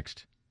in the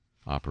next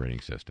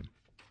operating system.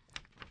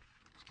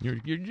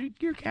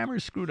 Your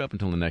camera's screwed up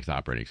until the next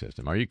operating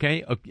system. Are you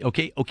okay?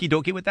 Okay, okie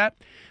dokie with that?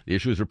 The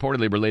issue is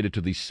reportedly related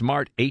to the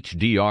Smart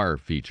HDR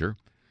feature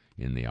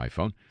in the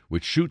iPhone,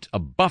 which shoots a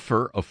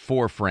buffer of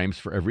 4 frames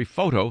for every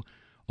photo,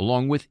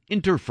 along with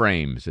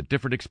interframes at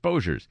different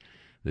exposures.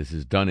 This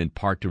is done in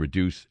part to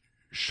reduce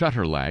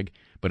shutter lag,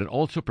 but it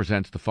also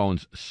presents the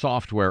phone's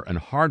software and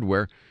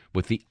hardware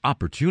with the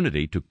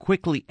opportunity to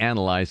quickly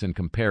analyze and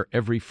compare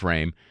every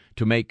frame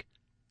to make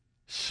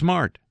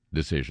smart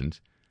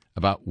decisions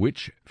about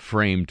which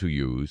frame to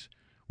use,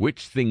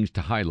 which things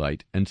to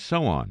highlight, and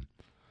so on.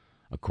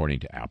 According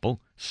to Apple,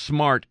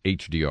 Smart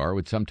HDR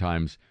would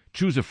sometimes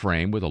choose a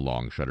frame with a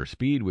long shutter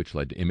speed, which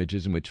led to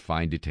images in which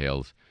fine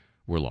details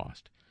were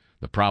lost.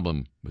 The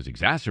problem was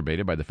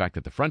exacerbated by the fact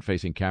that the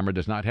front-facing camera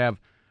does not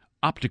have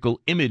optical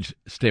image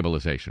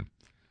stabilization,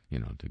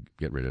 to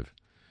get rid of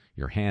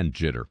your hand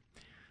jitter.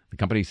 The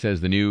company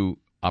says the new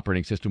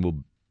operating system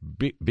will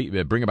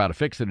bring about a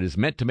fix that is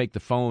meant to make the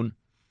phone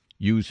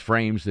use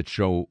frames that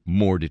show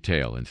more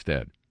detail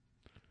instead.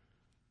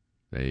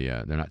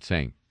 They're not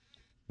saying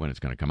when it's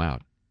going to come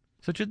out.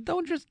 So just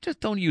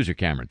don't use your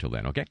camera until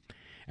then, okay?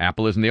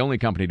 Apple isn't the only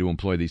company to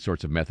employ these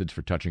sorts of methods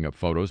for touching up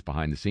photos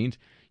behind the scenes.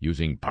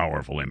 Using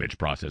powerful image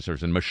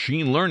processors and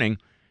machine learning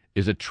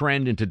is a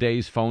trend in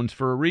today's phones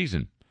for a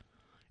reason.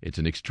 It's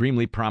an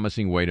extremely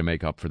promising way to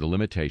make up for the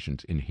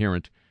limitations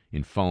inherent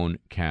in phone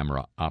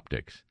camera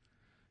optics.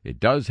 It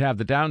does have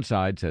the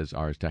downside, says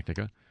Ars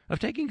Technica, of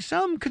taking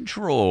some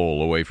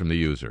control away from the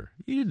user.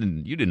 You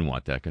didn't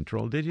want that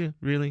control, did you?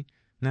 Really?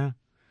 No?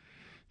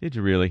 Did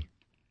you really?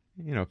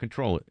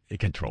 Control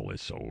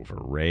is so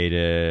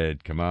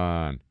overrated. Come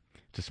on.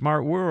 It's a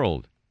smart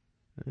world.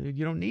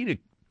 You don't need it.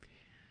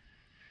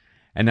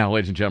 And now,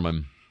 ladies and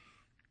gentlemen,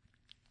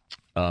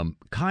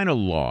 kind of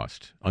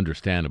lost,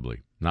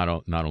 understandably, not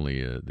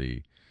only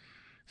the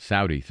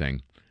Saudi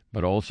thing,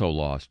 but also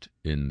lost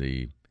in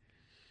the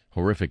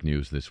horrific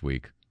news this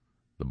week,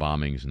 the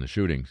bombings and the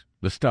shootings,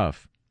 the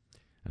stuff,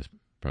 as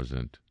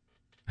President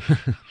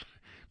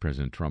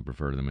Trump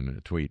referred to them in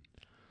a tweet.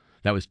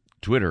 That was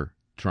Twitter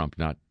Trump,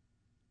 not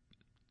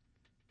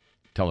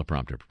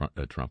teleprompter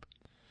Trump.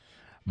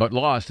 But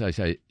lost, I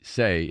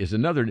say, is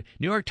another.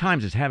 New York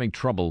Times is having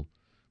trouble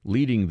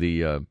leading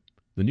the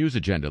news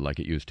agenda like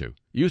it used to. It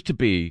used to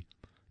be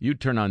you'd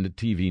turn on the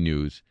TV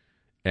news,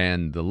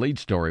 and the lead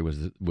story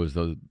was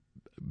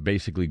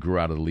basically grew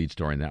out of the lead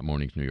story in that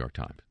morning's New York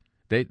Times.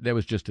 There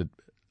was just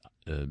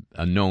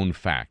a known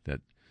fact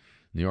that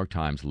New York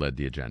Times led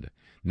the agenda.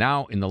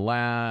 Now, in the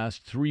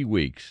last 3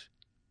 weeks,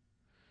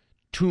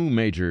 2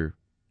 major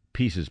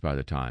pieces by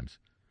the Times.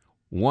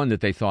 One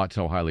that they thought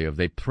so highly of,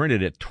 they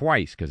printed it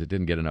twice because it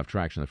didn't get enough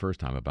traction the first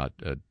time about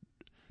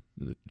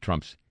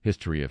Trump's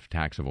history of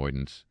tax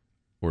avoidance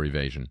or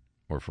evasion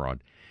or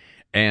fraud.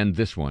 And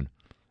this one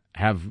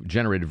have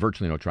generated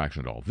virtually no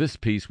traction at all. This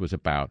piece was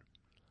about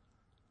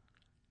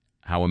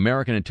how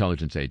American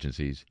intelligence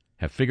agencies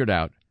have figured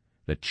out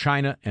that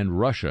China and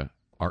Russia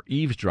are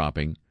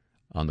eavesdropping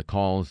on the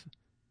calls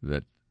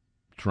that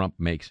Trump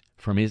makes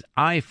from his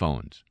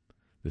iPhones.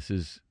 This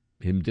is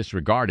him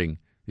disregarding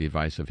the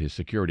advice of his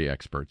security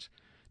experts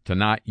to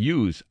not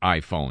use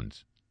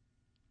iPhones.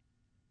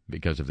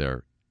 because of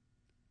their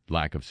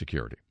lack of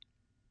security.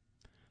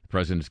 The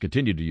president has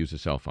continued to use a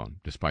cell phone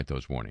despite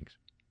those warnings.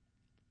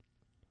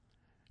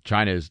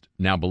 China is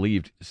now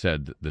believed,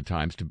 said the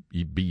Times, to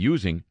be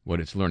using what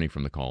it's learning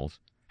from the calls,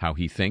 how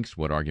he thinks,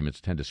 what arguments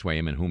tend to sway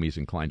him, and whom he's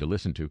inclined to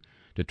listen to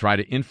try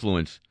to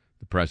influence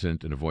the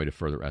president and avoid a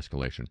further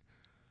escalation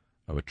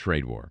of a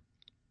trade war.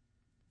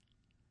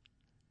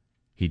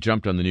 He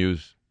jumped on the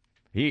news.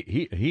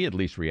 He at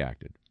least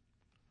reacted.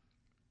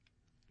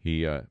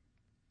 He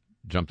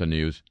jumped on the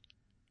news,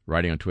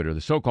 writing on Twitter,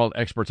 the so-called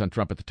experts on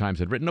Trump at the Times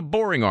had written a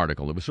boring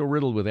article. It was so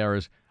riddled with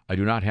errors, I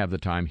do not have the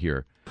time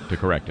here to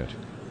correct it.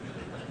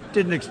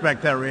 Didn't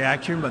expect that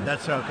reaction, but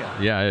that's okay.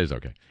 Yeah, it is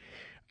okay.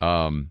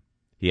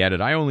 He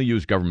added, I only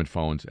use government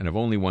phones and have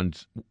only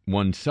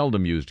one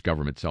seldom used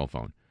government cell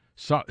phone.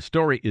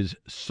 Story is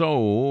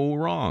so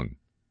wrong.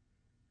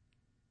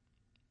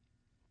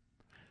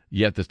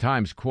 Yet the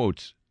Times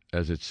quotes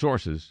as its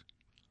sources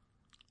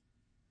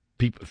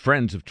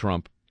friends of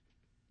Trump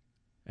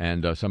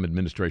and some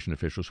administration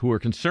officials who are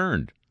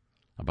concerned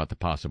about the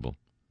possible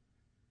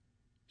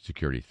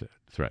security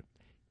threat.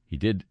 He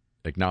did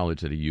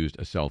acknowledge that he used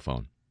a cell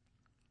phone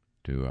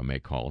to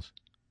make calls.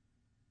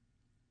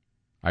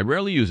 I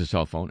rarely use a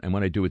cell phone, and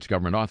when I do, it's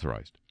government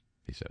authorized,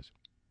 he says.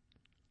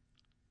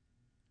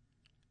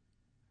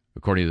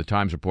 According to the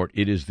Times report,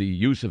 it is the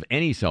use of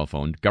any cell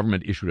phone,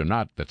 government issued or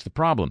not, that's the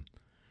problem.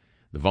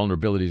 The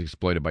vulnerabilities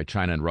exploited by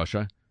China and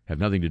Russia have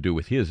nothing to do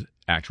with his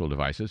actual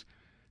devices.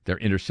 They're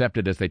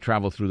intercepted as they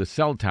travel through the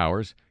cell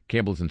towers,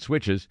 cables, and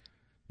switches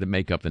that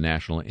make up the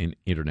national and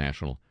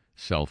international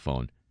cell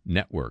phone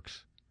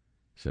networks,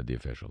 said the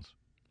officials.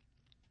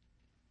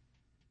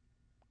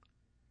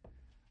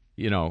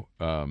 You know,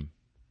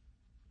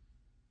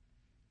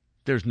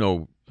 there's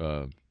no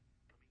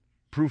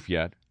proof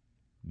yet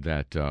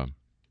that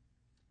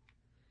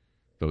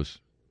those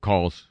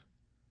calls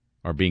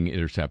are being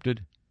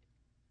intercepted.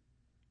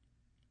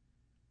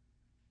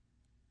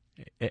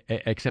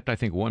 Except I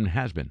think one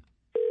has been.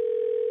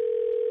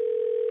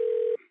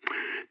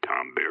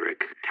 Tom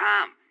Barrick.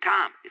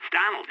 Tom, it's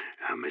Donald.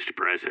 Mr.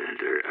 President,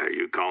 are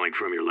you calling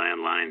from your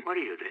landline? What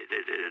are you,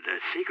 the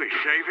Secret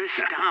Service?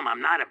 Tom,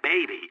 I'm not a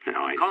baby.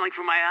 No, I'm calling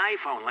from my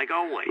iPhone, like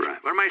always.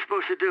 Right. What am I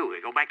supposed to do?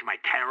 Go back to my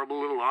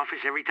terrible little office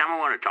every time I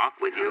want to talk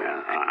with you?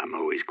 I'm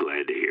always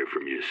glad to hear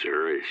from you,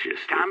 sir. It's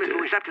just Tom, that, if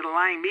it was up to the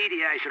lying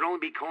media, I should only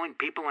be calling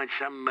people on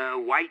some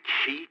white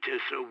sheet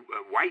or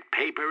white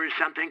paper or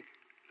something.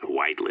 a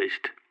white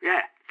list.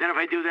 Yeah, then if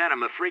I do that,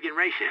 I'm a friggin'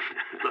 racist.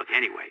 Look,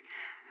 anyway,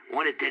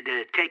 wanted to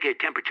take a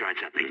temperature on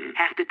something.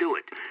 Have to do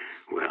it.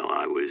 Well,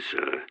 I was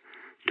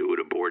doing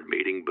a board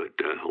meeting, but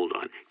hold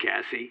on.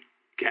 Cassie,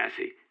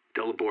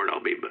 tell the board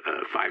I'll be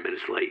 5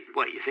 minutes late.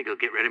 What, you think he'll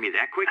get rid of me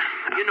that quick?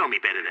 You know me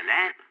better than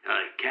that.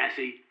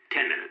 Cassie,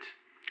 10 minutes.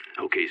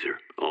 Okay, sir.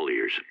 All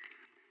ears.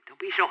 Don't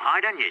be so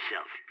hard on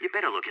yourself. You're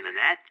better looking than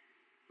that.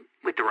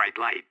 With the right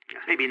light.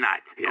 Maybe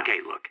not. Yeah.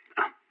 Okay, look.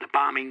 The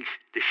bombings,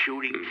 the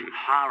shootings,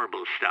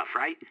 horrible stuff,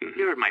 right?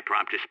 You heard my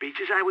prompter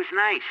speeches. I was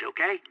nice,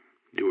 okay?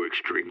 You were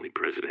extremely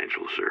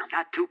presidential, sir.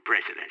 Not too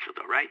presidential,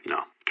 though, right?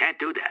 No. Can't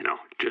do that. No,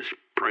 just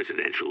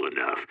presidential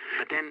enough.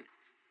 But then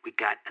we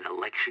got an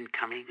election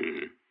coming.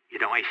 You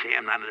know, I say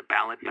I'm not on the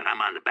ballot, but I'm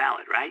on the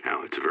ballot, right?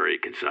 Now, it's a very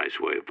concise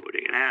way of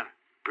putting it. Yeah,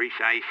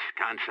 precise,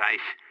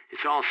 concise.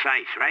 It's all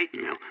size, right?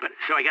 Yeah. But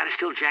so I got to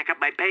still jack up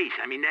my bass.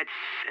 I mean, that's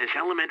as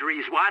elementary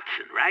as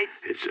Watson, right?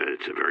 It's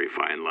a very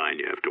fine line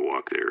you have to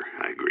walk there.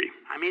 I agree.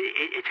 I mean,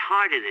 it's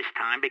harder this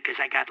time because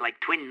I got like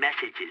twin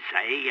messages.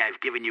 I've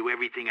given you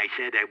everything I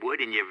said I would,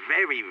 and you're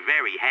very,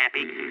 very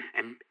happy.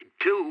 And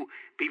two,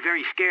 be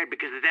very scared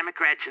because the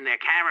Democrats in their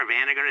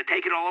caravan are going to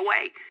take it all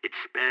away. It's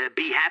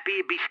be happy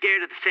and be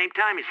scared at the same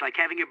time. It's like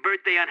having your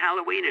birthday on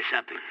Halloween or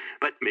something.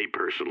 But Me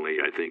personally,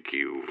 I think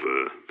you've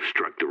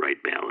struck the right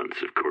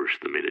balance. Of course,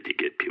 the minute you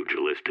get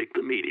pugilistic,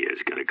 the media is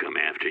going to come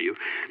after you.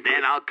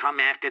 then I'll come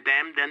after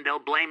them, then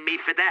they'll blame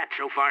me for that.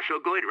 So far, so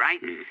good,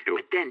 right?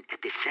 But then, at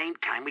the same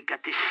time, we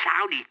got this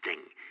Saudi thing.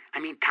 I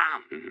mean,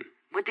 Tom,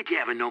 when did you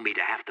ever know me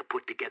to have to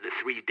put together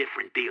 3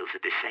 different deals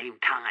at the same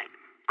time?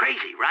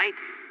 Crazy, right?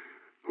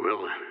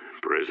 Well,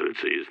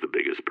 presidency is the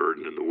biggest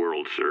burden in the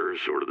world, sir.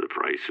 Sort of the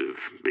price of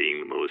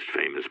being the most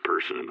famous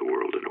person in the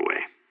world, in a way.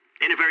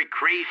 In a very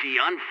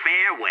crazy,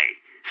 unfair way.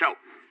 So,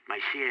 my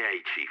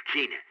CIA chief,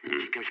 Gina,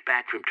 she comes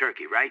back from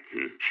Turkey, right?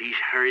 She's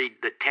heard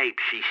the tape.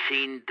 She's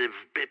seen the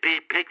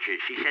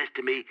pictures. She says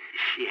to me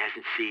she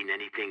hasn't seen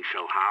anything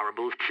so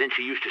horrible since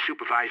she used to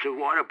supervise her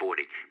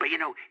waterboarding. But, you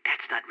know,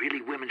 that's not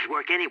really women's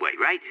work anyway,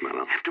 right?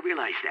 Well. Have to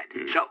realize that.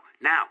 So,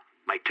 now,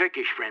 my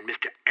Turkish friend,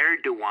 Mr.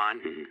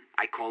 Erdogan,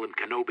 I call him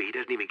Kenobi. He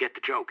doesn't even get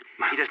the joke.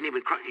 He doesn't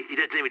even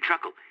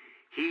chuckle.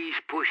 He's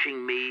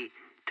pushing me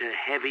to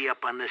heavy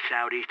up on the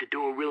Saudis, to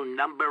do a real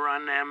number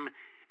on them.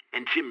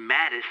 And Jim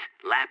Mattis,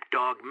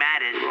 Lapdog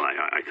Mattis. Well,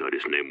 I thought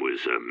his name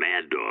was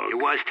Mad Dog. It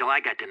was till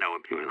I got to know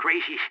him.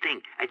 Craziest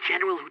thing, a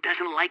general who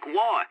doesn't like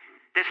war.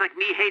 That's like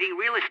me hating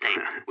real estate,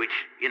 which,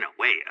 you know,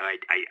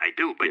 I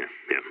do. But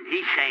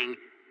he's saying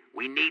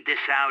we need the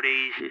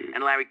Saudis,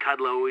 and Larry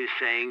Kudlow is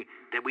saying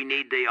that we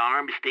need the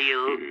arms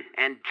deal,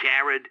 and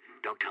Jared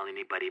Don't tell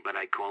anybody, but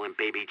I call him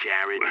Baby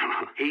Jared.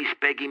 Well. He's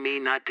begging me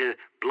not to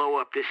blow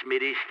up this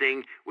Mideast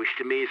thing, which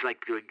to me is like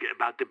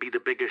about to be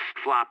the biggest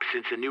flop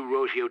since the new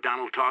Rosie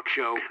O'Donnell talk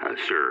show.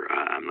 Sir,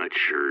 I'm not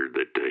sure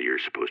that you're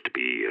supposed to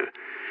be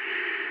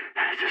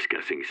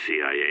discussing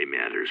CIA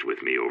matters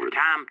with me over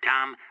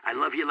Tom, I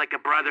love you like a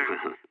brother,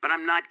 but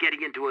I'm not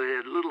getting into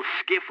a little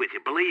skiff with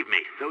you, believe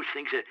me. Those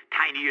things are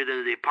tinier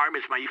than the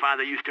apartments my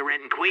father used to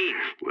rent in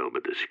Queens. Well,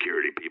 but the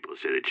security people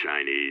said the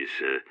Chinese,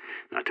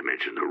 not to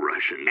mention the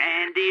Russians.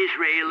 And the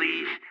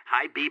Israelis.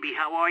 Hi, Bibi,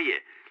 how are you?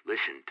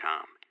 Listen,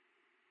 Tom,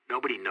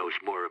 nobody knows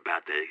more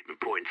about the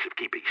importance of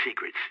keeping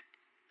secrets.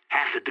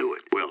 Have to do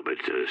it. Well, but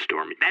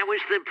Stormy... That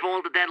was the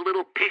fault of that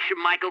little pish of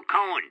Michael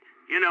Cohen.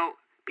 You know,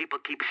 people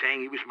keep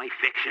saying he was my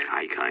fiction.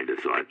 I kind of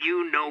thought... But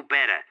you know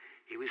better.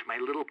 He was my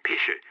little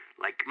pisher.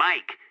 Like,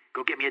 Mike,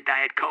 go get me a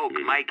Diet Coke.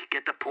 Mike,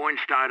 get the porn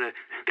star to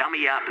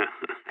dummy up.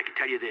 I can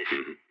tell you this.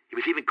 He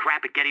was even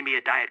crap at getting me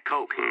a Diet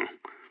Coke.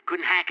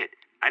 Couldn't hack it.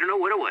 I don't know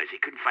what it was. He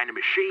couldn't find a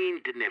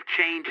machine, didn't have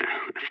change.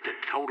 Just a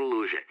total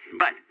loser.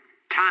 But,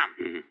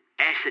 Tom,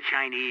 ask the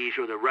Chinese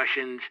or the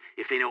Russians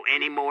if they know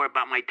any more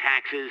about my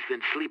taxes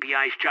than Sleepy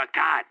Eyes Chuck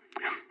Todd.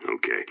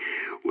 Okay.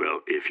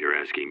 Well, if you're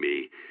asking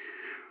me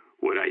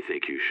what I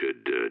think you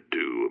should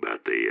do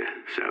about the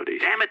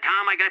Saudis... Damn it,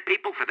 Tom, I got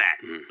people for that.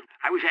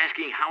 I was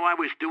asking how I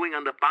was doing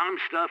on the bomb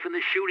stuff and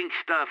the shooting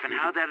stuff and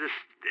how that is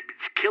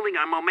killing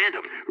our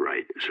momentum.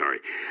 Right.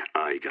 Sorry.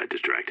 I got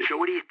distracted. So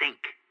what do you think?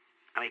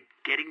 Am I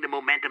getting the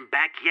momentum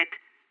back yet?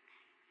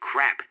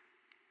 Crap.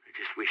 I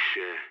just wish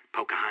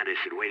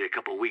Pocahontas had waited a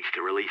couple weeks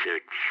to release a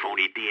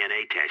phony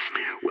DNA test.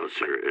 Well,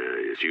 sir,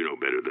 as you know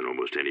better than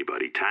almost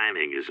anybody,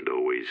 timing isn't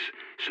always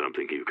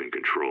something you can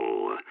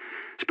control,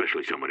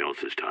 especially someone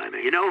else's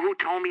timing. You know who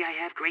told me I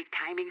have great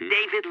timing?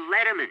 David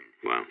Letterman.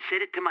 Well?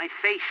 Said it to my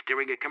face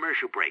during a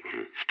commercial break.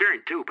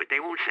 Stern, too, but they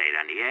won't say it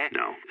on the air.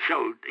 No.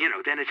 So,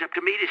 then it's up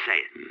to me to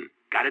say it.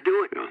 Gotta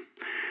do it.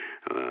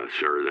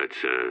 Sir,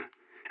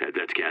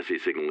 that's Cassie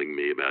signaling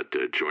me about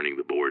joining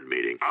the board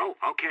meeting. Oh,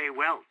 okay,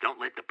 well, don't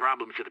let the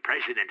problems of the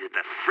president of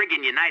the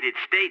friggin' United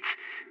States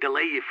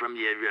delay you from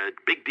your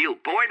big deal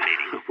board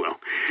meeting. Well...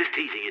 Just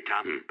teasing you,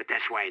 Tom, but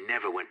that's why I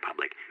never went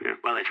public. Yeah.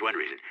 Well, that's one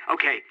reason.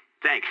 Okay,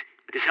 thanks.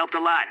 This helped a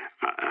lot.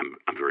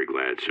 I'm very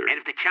glad, sir. And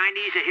if the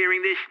Chinese are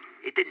hearing this,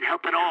 it didn't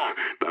help at all.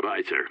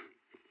 Bye-bye, sir.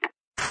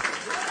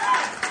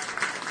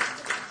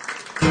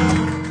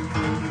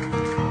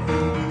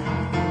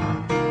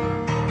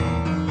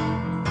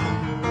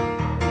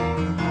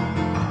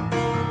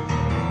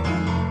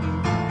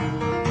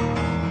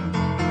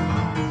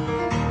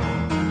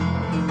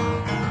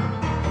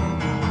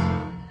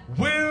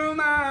 Well,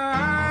 now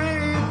I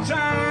ain't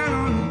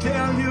trying to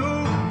tell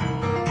you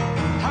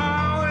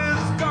how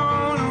it's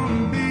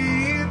gonna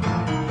be,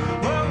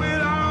 but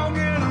we'd all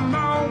get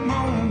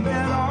along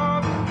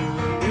better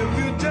if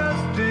you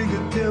just take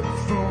a tip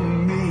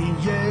from me.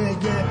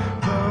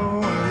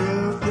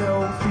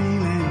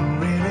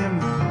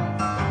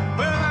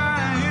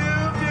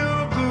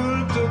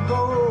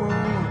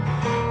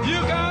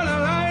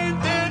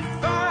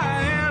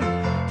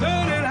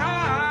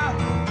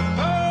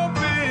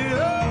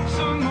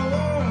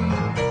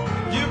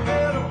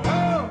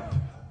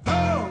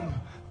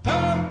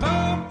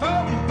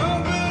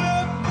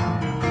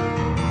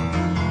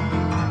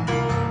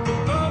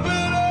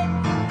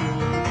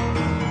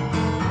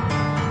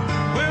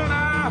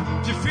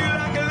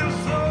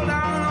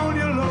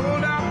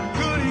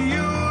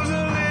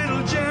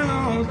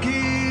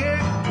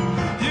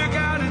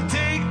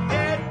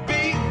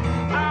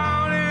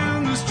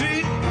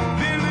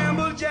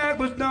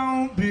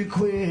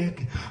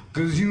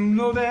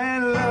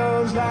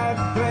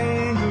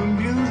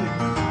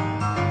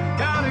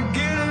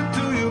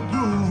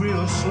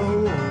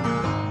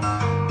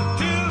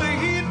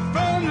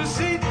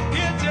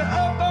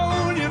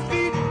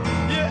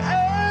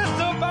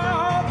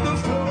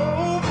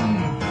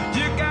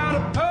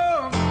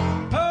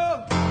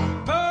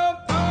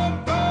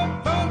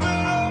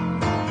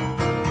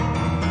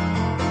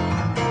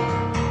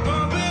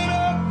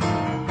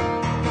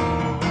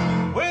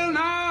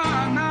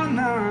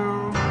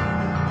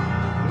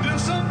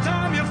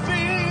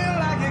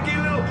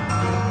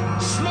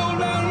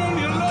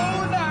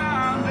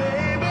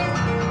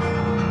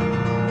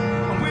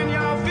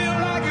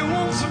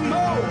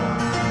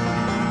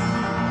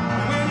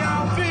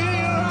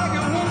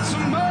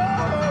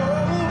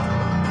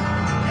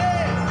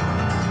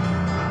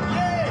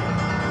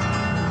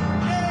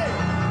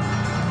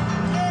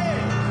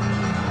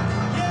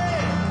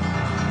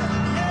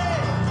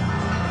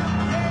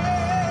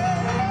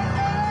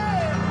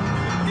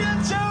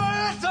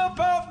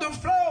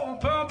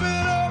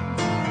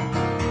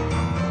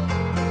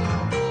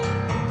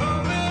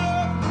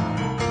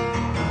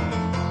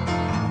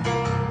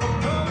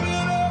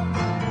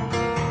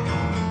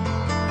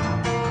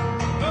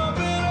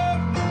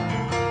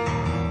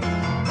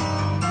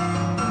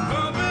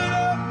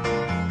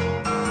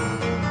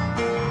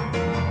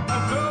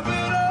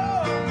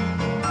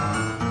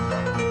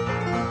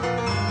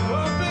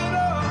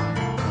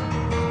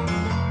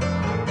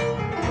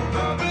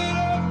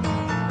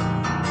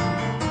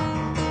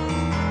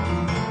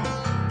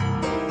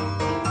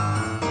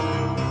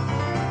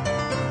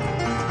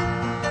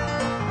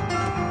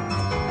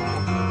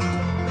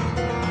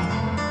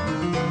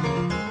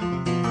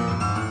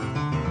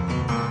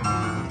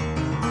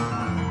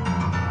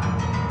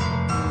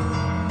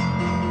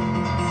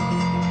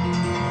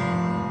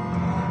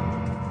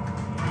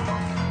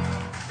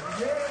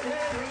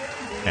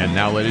 And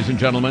now, ladies and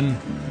gentlemen,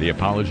 the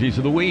apologies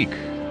of the week.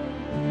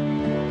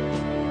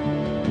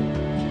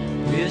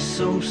 We're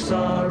so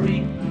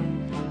sorry.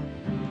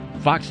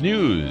 Fox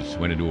News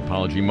went into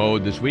apology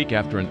mode this week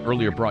after an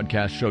earlier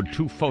broadcast showed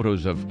 2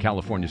 photos of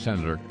California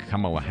Senator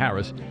Kamala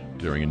Harris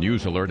during a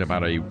news alert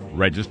about a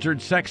registered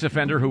sex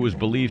offender who was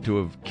believed to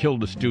have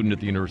killed a student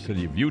at the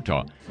University of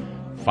Utah.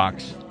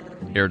 Fox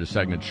aired a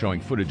segment showing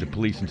footage of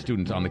police and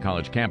students on the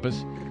college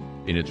campus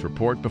in its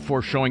report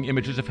before showing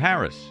images of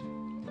Harris.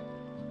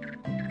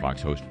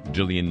 Fox host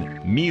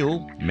Jillian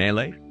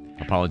Mealy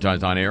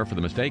apologized on air for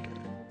the mistake.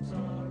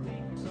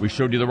 We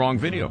showed you the wrong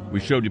video. We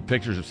showed you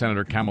pictures of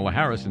Senator Kamala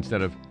Harris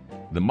instead of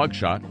the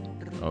mugshot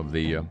of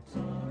the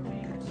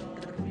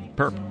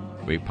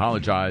perp. We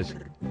apologize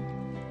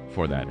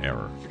for that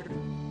error.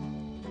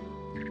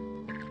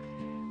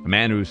 A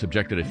man who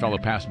subjected a fellow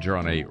passenger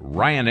on a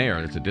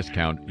Ryanair, that's a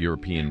discount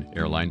European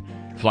airline,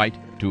 flight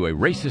to a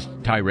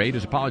racist tirade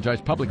has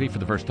apologized publicly for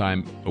the first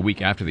time a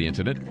week after the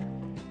incident,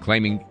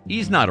 claiming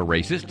he's not a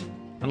racist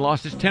and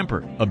lost his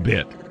temper a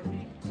bit.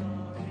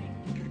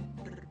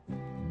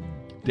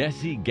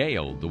 Desi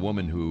Gale, the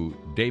woman who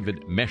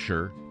David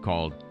Mesher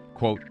called,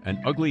 quote,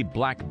 an ugly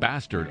black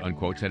bastard,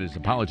 unquote, said his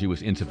apology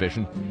was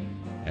insufficient,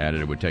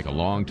 added it would take a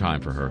long time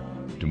for her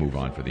to move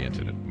on for the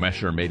incident.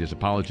 Mesher made his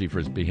apology for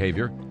his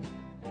behavior,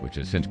 which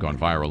has since gone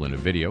viral in a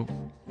video,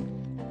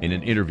 in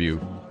an interview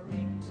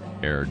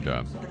aired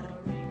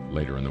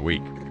later in the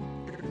week.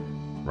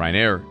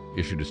 Ryanair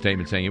issued a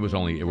statement saying it was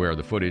only aware of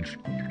the footage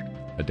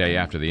a day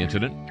after the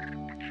incident.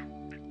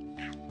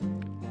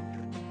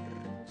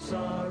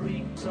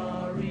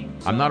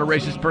 I'm not a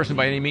racist person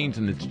by any means,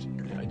 and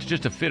it's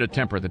just a fit of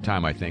temper at the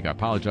time, I think. I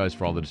apologize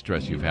for all the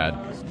distress you've had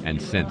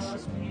and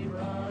since,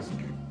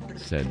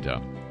 said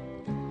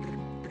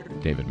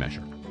David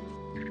Mesher.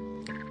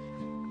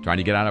 Trying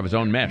to get out of his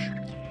own mesh.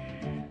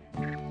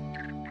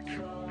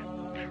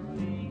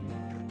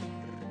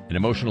 An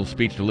emotional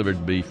speech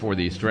delivered before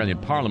the Australian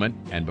Parliament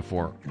and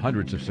before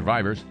hundreds of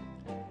survivors,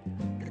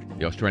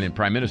 the Australian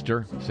Prime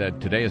Minister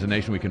said, today as a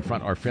nation we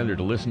confront our failure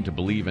to listen, to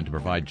believe, and to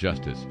provide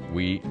justice.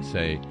 We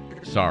say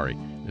sorry.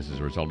 This is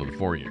a result of the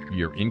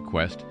 4-year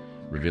inquest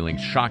revealing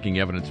shocking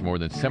evidence of more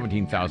than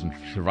 17,000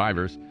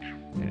 survivors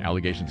and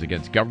allegations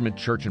against government,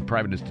 church, and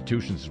private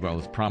institutions, as well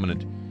as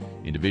prominent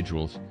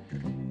individuals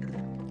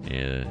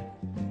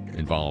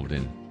involved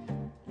in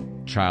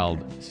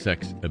child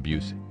sex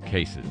abuse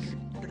cases.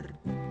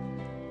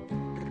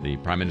 The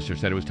Prime Minister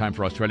said it was time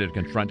for Australia to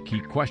confront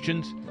key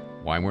questions.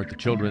 Why weren't the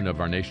children of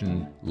our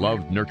nation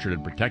loved, nurtured,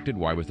 and protected?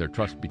 Why was their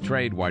trust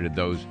betrayed? Why did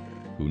those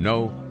who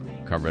know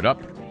cover it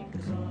up?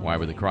 Why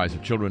were the cries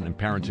of children and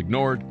parents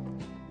ignored?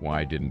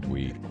 Why didn't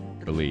we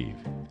believe?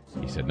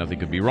 He said nothing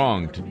could be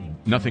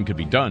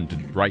done to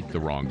right the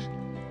wrongs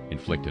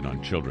inflicted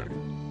on children.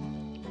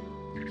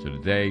 So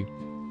today,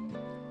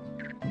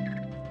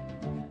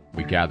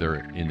 we gather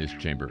in this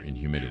chamber in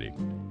humility.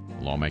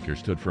 Lawmakers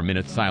stood for a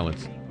minute's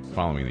silence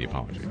following the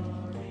apology.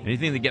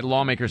 Anything to get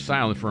lawmakers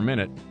silent for a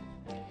minute.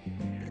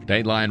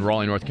 Dateline,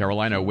 Raleigh, North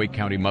Carolina. A Wake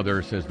County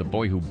mother says the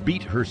boy who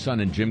beat her son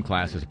in gym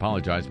class has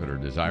apologized, but her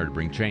desire to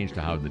bring change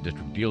to how the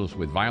district deals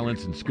with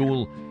violence in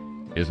school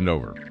isn't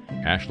over.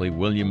 Ashley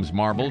Williams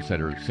Marble said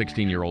her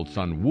 16-year-old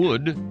son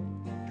Wood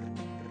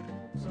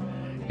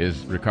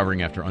is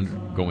recovering after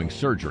undergoing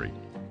surgery.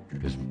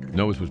 His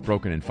nose was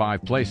broken in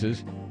 5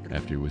 places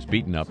after he was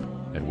beaten up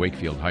at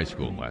Wakefield High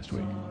School last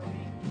week.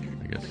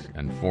 I guess,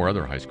 and 4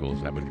 other high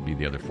schools. That would be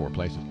the other 4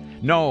 places.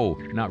 No,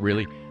 not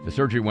really. The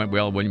surgery went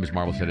well. Williams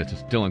Marble said it's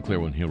still unclear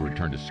when he'll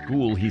return to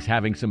school. He's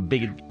having some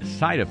big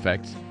side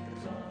effects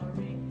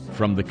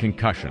from the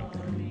concussion.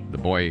 The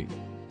boy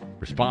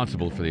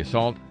responsible for the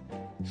assault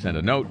sent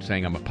a note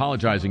saying, I'm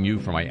apologizing you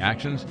for my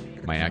actions.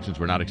 My actions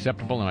were not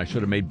acceptable and I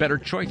should have made better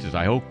choices.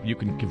 I hope you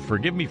can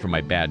forgive me for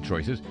my bad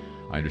choices.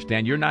 I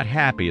understand you're not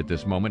happy at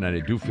this moment, and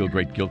I do feel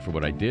great guilt for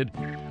what I did.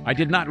 I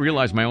did not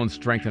realize my own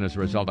strength, and as a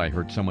result, I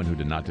hurt someone who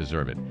did not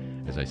deserve it.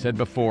 As I said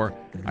before,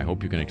 I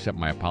hope you can accept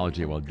my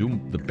apology. I will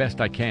do the best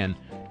I can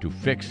to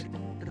fix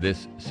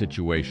this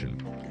situation.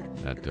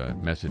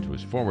 That message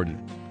was forwarded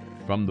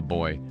from the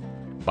boy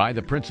by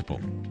the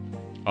principal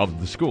of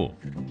the school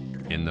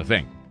in the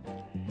thing.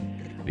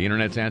 The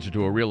Internet's answer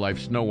to a real-life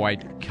Snow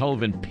White,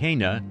 Kelvin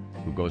Pena,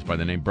 who goes by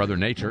the name Brother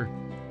Nature,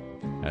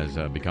 has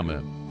become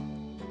a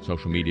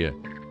social media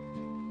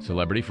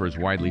celebrity for his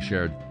widely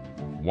shared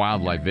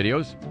wildlife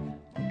videos.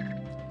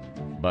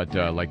 But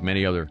like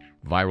many other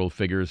viral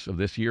figures of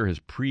this year, his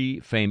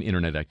pre-fame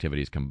internet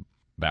activities come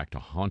back to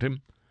haunt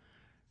him.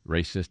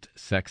 Racist,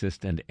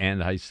 sexist, and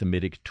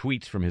anti-Semitic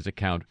tweets from his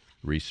account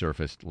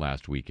resurfaced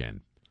last weekend.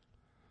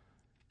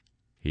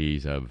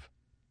 He's of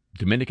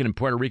Dominican and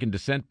Puerto Rican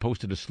descent,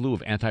 posted a slew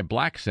of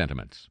anti-black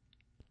sentiments,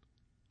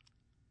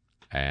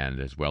 and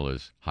as well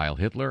as Heil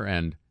Hitler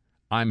and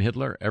I'm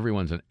Hitler,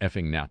 everyone's an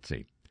effing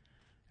Nazi.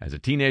 As a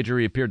teenager,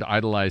 he appeared to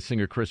idolize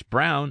singer Chris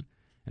Brown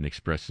and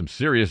expressed some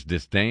serious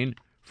disdain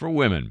for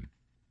women.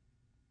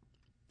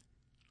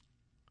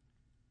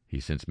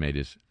 He's since made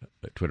his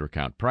Twitter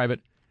account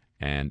private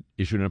and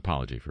issued an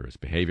apology for his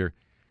behavior,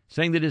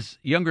 saying that his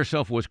younger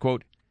self was,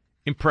 quote,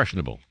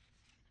 impressionable,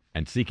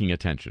 and seeking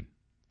attention.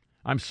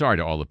 I'm sorry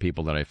to all the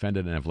people that I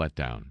offended and have let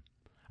down.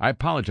 I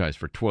apologize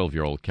for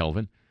 12-year-old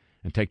Kelvin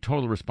and take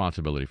total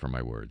responsibility for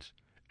my words.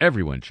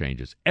 Everyone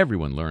changes,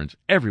 everyone learns,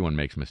 everyone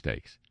makes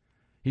mistakes.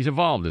 He's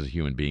evolved as a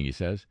human being, he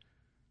says.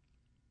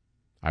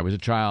 I was a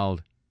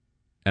child,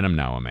 and am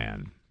now a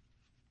man.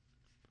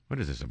 What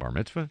is this, a bar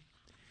mitzvah?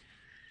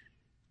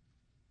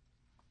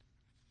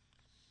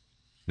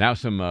 Now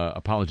some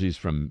apologies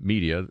from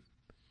media.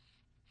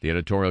 The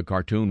editorial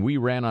cartoon we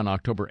ran on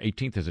October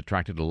 18th has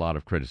attracted a lot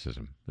of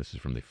criticism. This is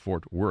from the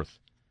Fort Worth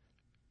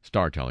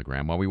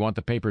Star-Telegram. While we want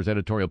the paper's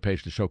editorial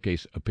page to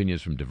showcase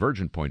opinions from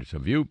divergent points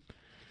of view,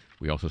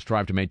 we also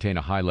strive to maintain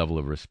a high level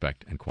of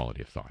respect and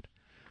quality of thought.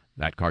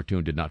 That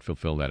cartoon did not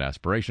fulfill that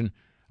aspiration.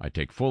 I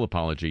take full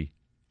apology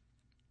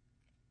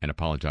and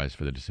apologize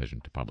for the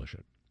decision to publish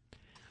it.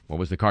 What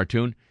was the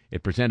cartoon?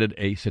 It presented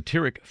a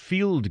satiric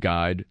field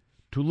guide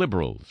to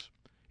liberals.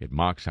 It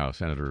mocks how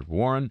Senator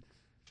Warren,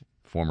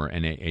 former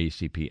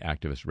NAACP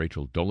activist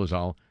Rachel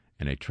Dolezal,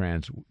 and a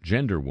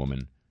transgender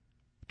woman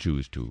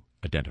choose to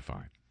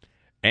identify.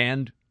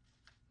 And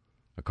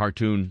a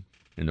cartoon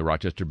in the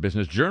Rochester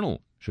Business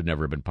Journal should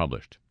never have been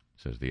published,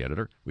 says the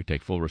editor. We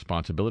take full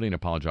responsibility and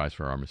apologize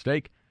for our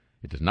mistake.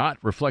 It does not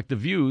reflect the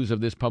views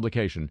of this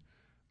publication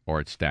or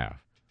its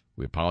staff.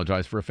 We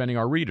apologize for offending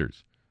our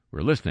readers.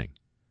 We're listening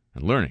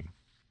and learning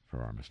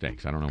for our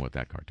mistakes. I don't know what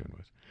that cartoon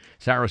was.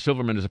 Sarah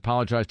Silverman has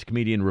apologized to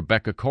comedian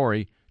Rebecca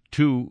Corey,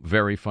 two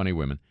very funny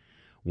women.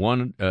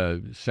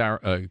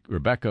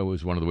 Rebecca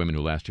was one of the women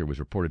who last year was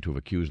reported to have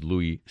accused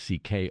Louis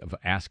C.K. of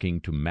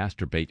asking to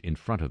masturbate in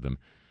front of them.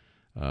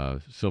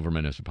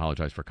 Silverman has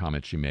apologized for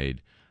comments she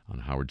made on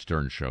Howard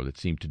Stern's show that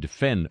seemed to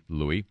defend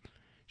Louis.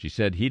 She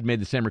said he'd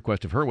made the same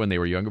request of her when they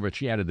were younger, but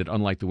she added that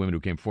unlike the women who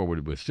came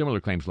forward with similar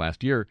claims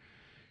last year,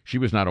 she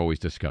was not always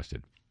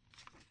disgusted.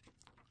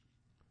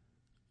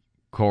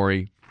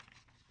 Corey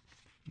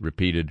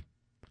repeated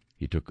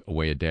he took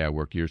away a day I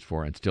worked years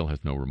for and still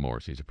has no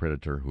remorse. He's a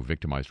predator who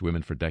victimized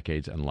women for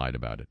decades and lied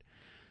about it.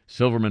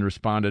 Silverman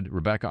responded,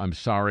 Rebecca, I'm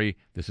sorry.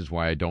 This is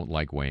why I don't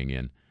like weighing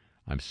in.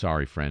 I'm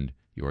sorry, friend.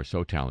 You are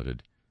so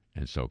talented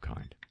and so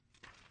kind.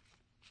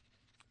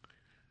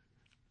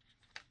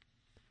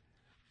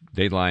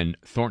 Dateline,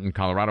 Thornton,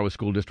 Colorado, a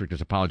school district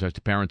has apologized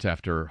to parents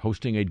after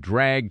hosting a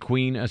drag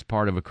queen as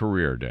part of a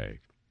career day.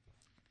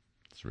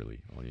 That's really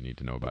all you need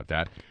to know about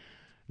that.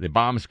 The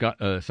bomb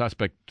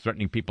suspect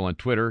threatening people on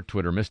Twitter.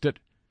 Twitter missed it.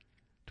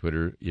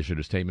 Twitter issued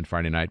a statement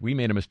Friday night. We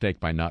made a mistake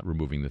by not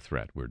removing the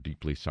threat. We're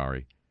deeply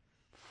sorry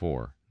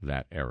for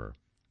that error.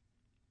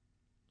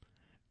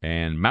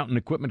 And Mountain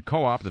Equipment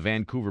Co-op, the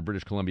Vancouver,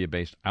 British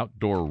Columbia-based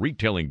outdoor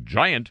retailing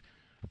giant,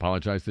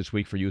 apologized this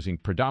week for using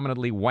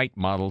predominantly white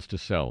models to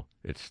sell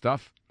its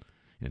stuff.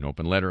 In an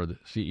open letter, the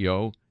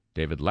CEO,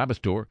 David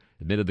Labastour,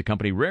 admitted the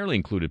company rarely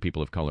included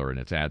people of color in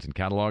its ads and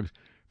catalogs,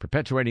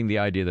 perpetuating the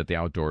idea that the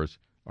outdoors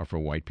are for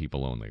white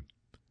people only.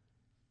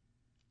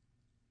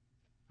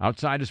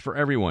 Outside is for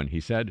everyone, he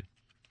said.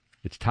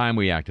 It's time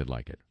we acted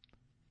like it.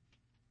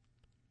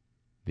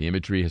 The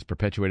imagery has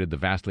perpetuated the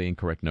vastly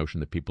incorrect notion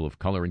that people of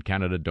color in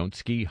Canada don't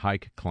ski,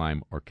 hike,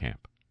 climb, or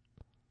camp.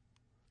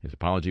 His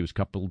apology was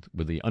coupled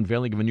with the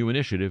unveiling of a new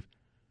initiative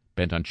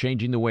bent on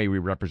changing the way we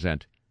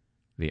represent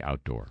the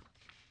outdoor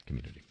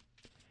community.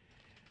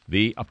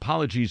 The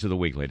apologies of the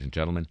week, ladies and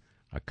gentlemen,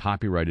 a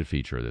copyrighted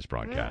feature of this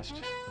broadcast.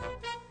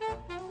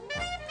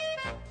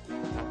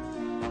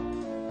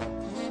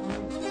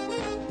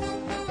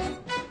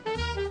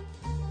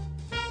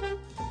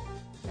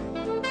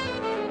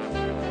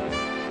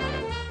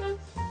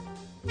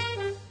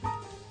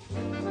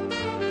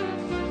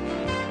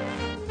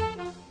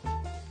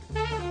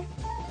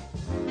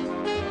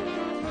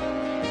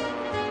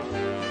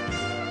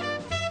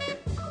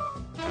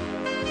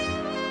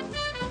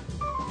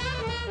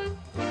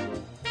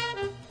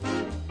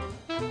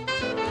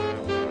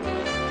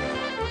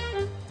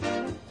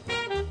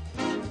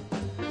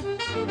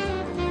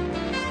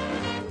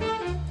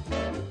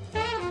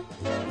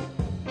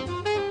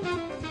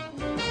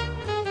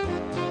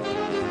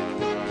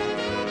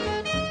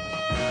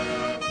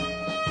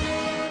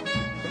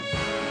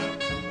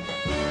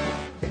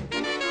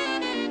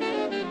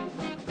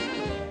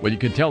 Well, you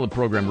can tell the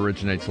program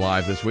originates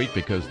live this week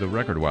because the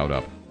record wound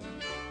up.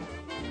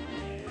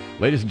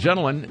 Ladies and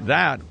gentlemen,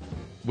 that,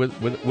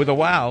 with a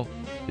wow,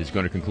 is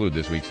going to conclude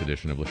this week's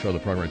edition of the show. The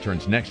program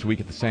returns next week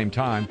at the same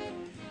time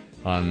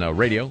on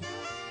radio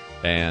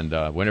and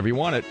whenever you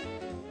want it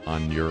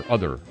on your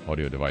other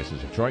audio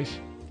devices of choice.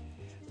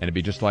 And it'd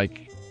be just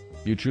like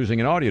you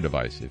choosing an audio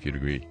device if you'd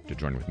agree to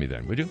join with me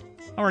then, would you?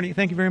 Alrighty,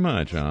 thank you very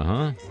much.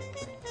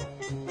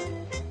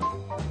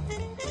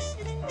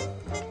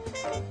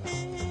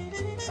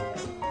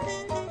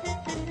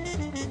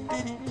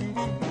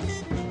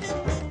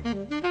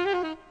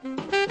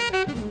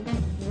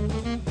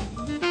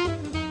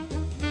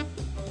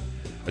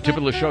 A tip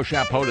of the show,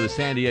 chapeau to the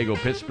San Diego,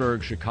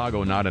 Pittsburgh,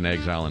 Chicago, not in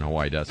exile, and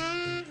Hawaii desk.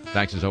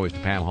 Thanks as always to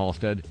Pam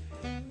Halstead.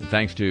 And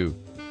thanks to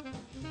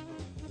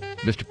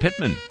Mr.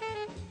 Pittman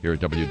here at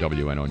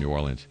WWNO New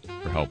Orleans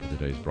for help with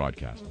today's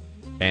broadcast.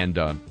 And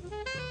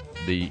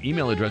the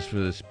email address for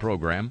this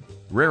program,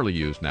 rarely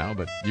used now,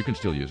 but you can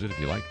still use it if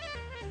you like.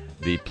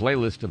 The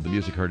playlist of the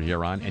music heard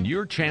here on, and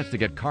your chance to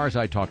get Cars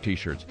I Talk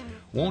t-shirts.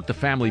 Won't the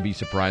family be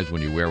surprised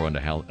when you wear one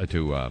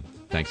to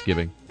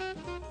Thanksgiving?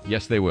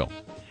 Yes, they will.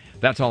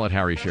 That's all at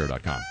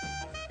harryshearer.com.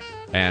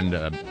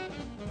 And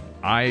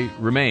I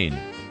remain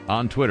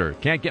on Twitter.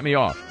 Can't get me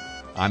off.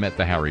 I'm at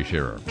the Harry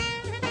Shearer.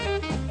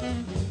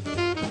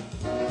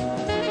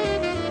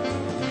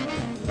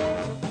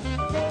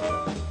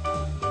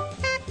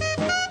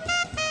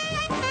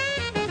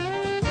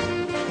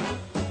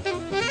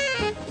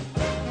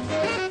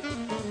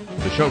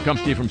 The show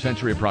comes to you from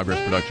Century of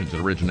Progress Productions. It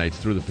originates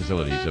through the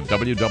facilities of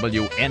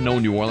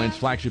WWNO New Orleans,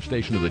 flagship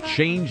station of the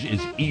Change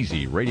is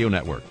Easy radio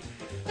network.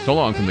 So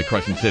long from the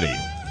Crescent City.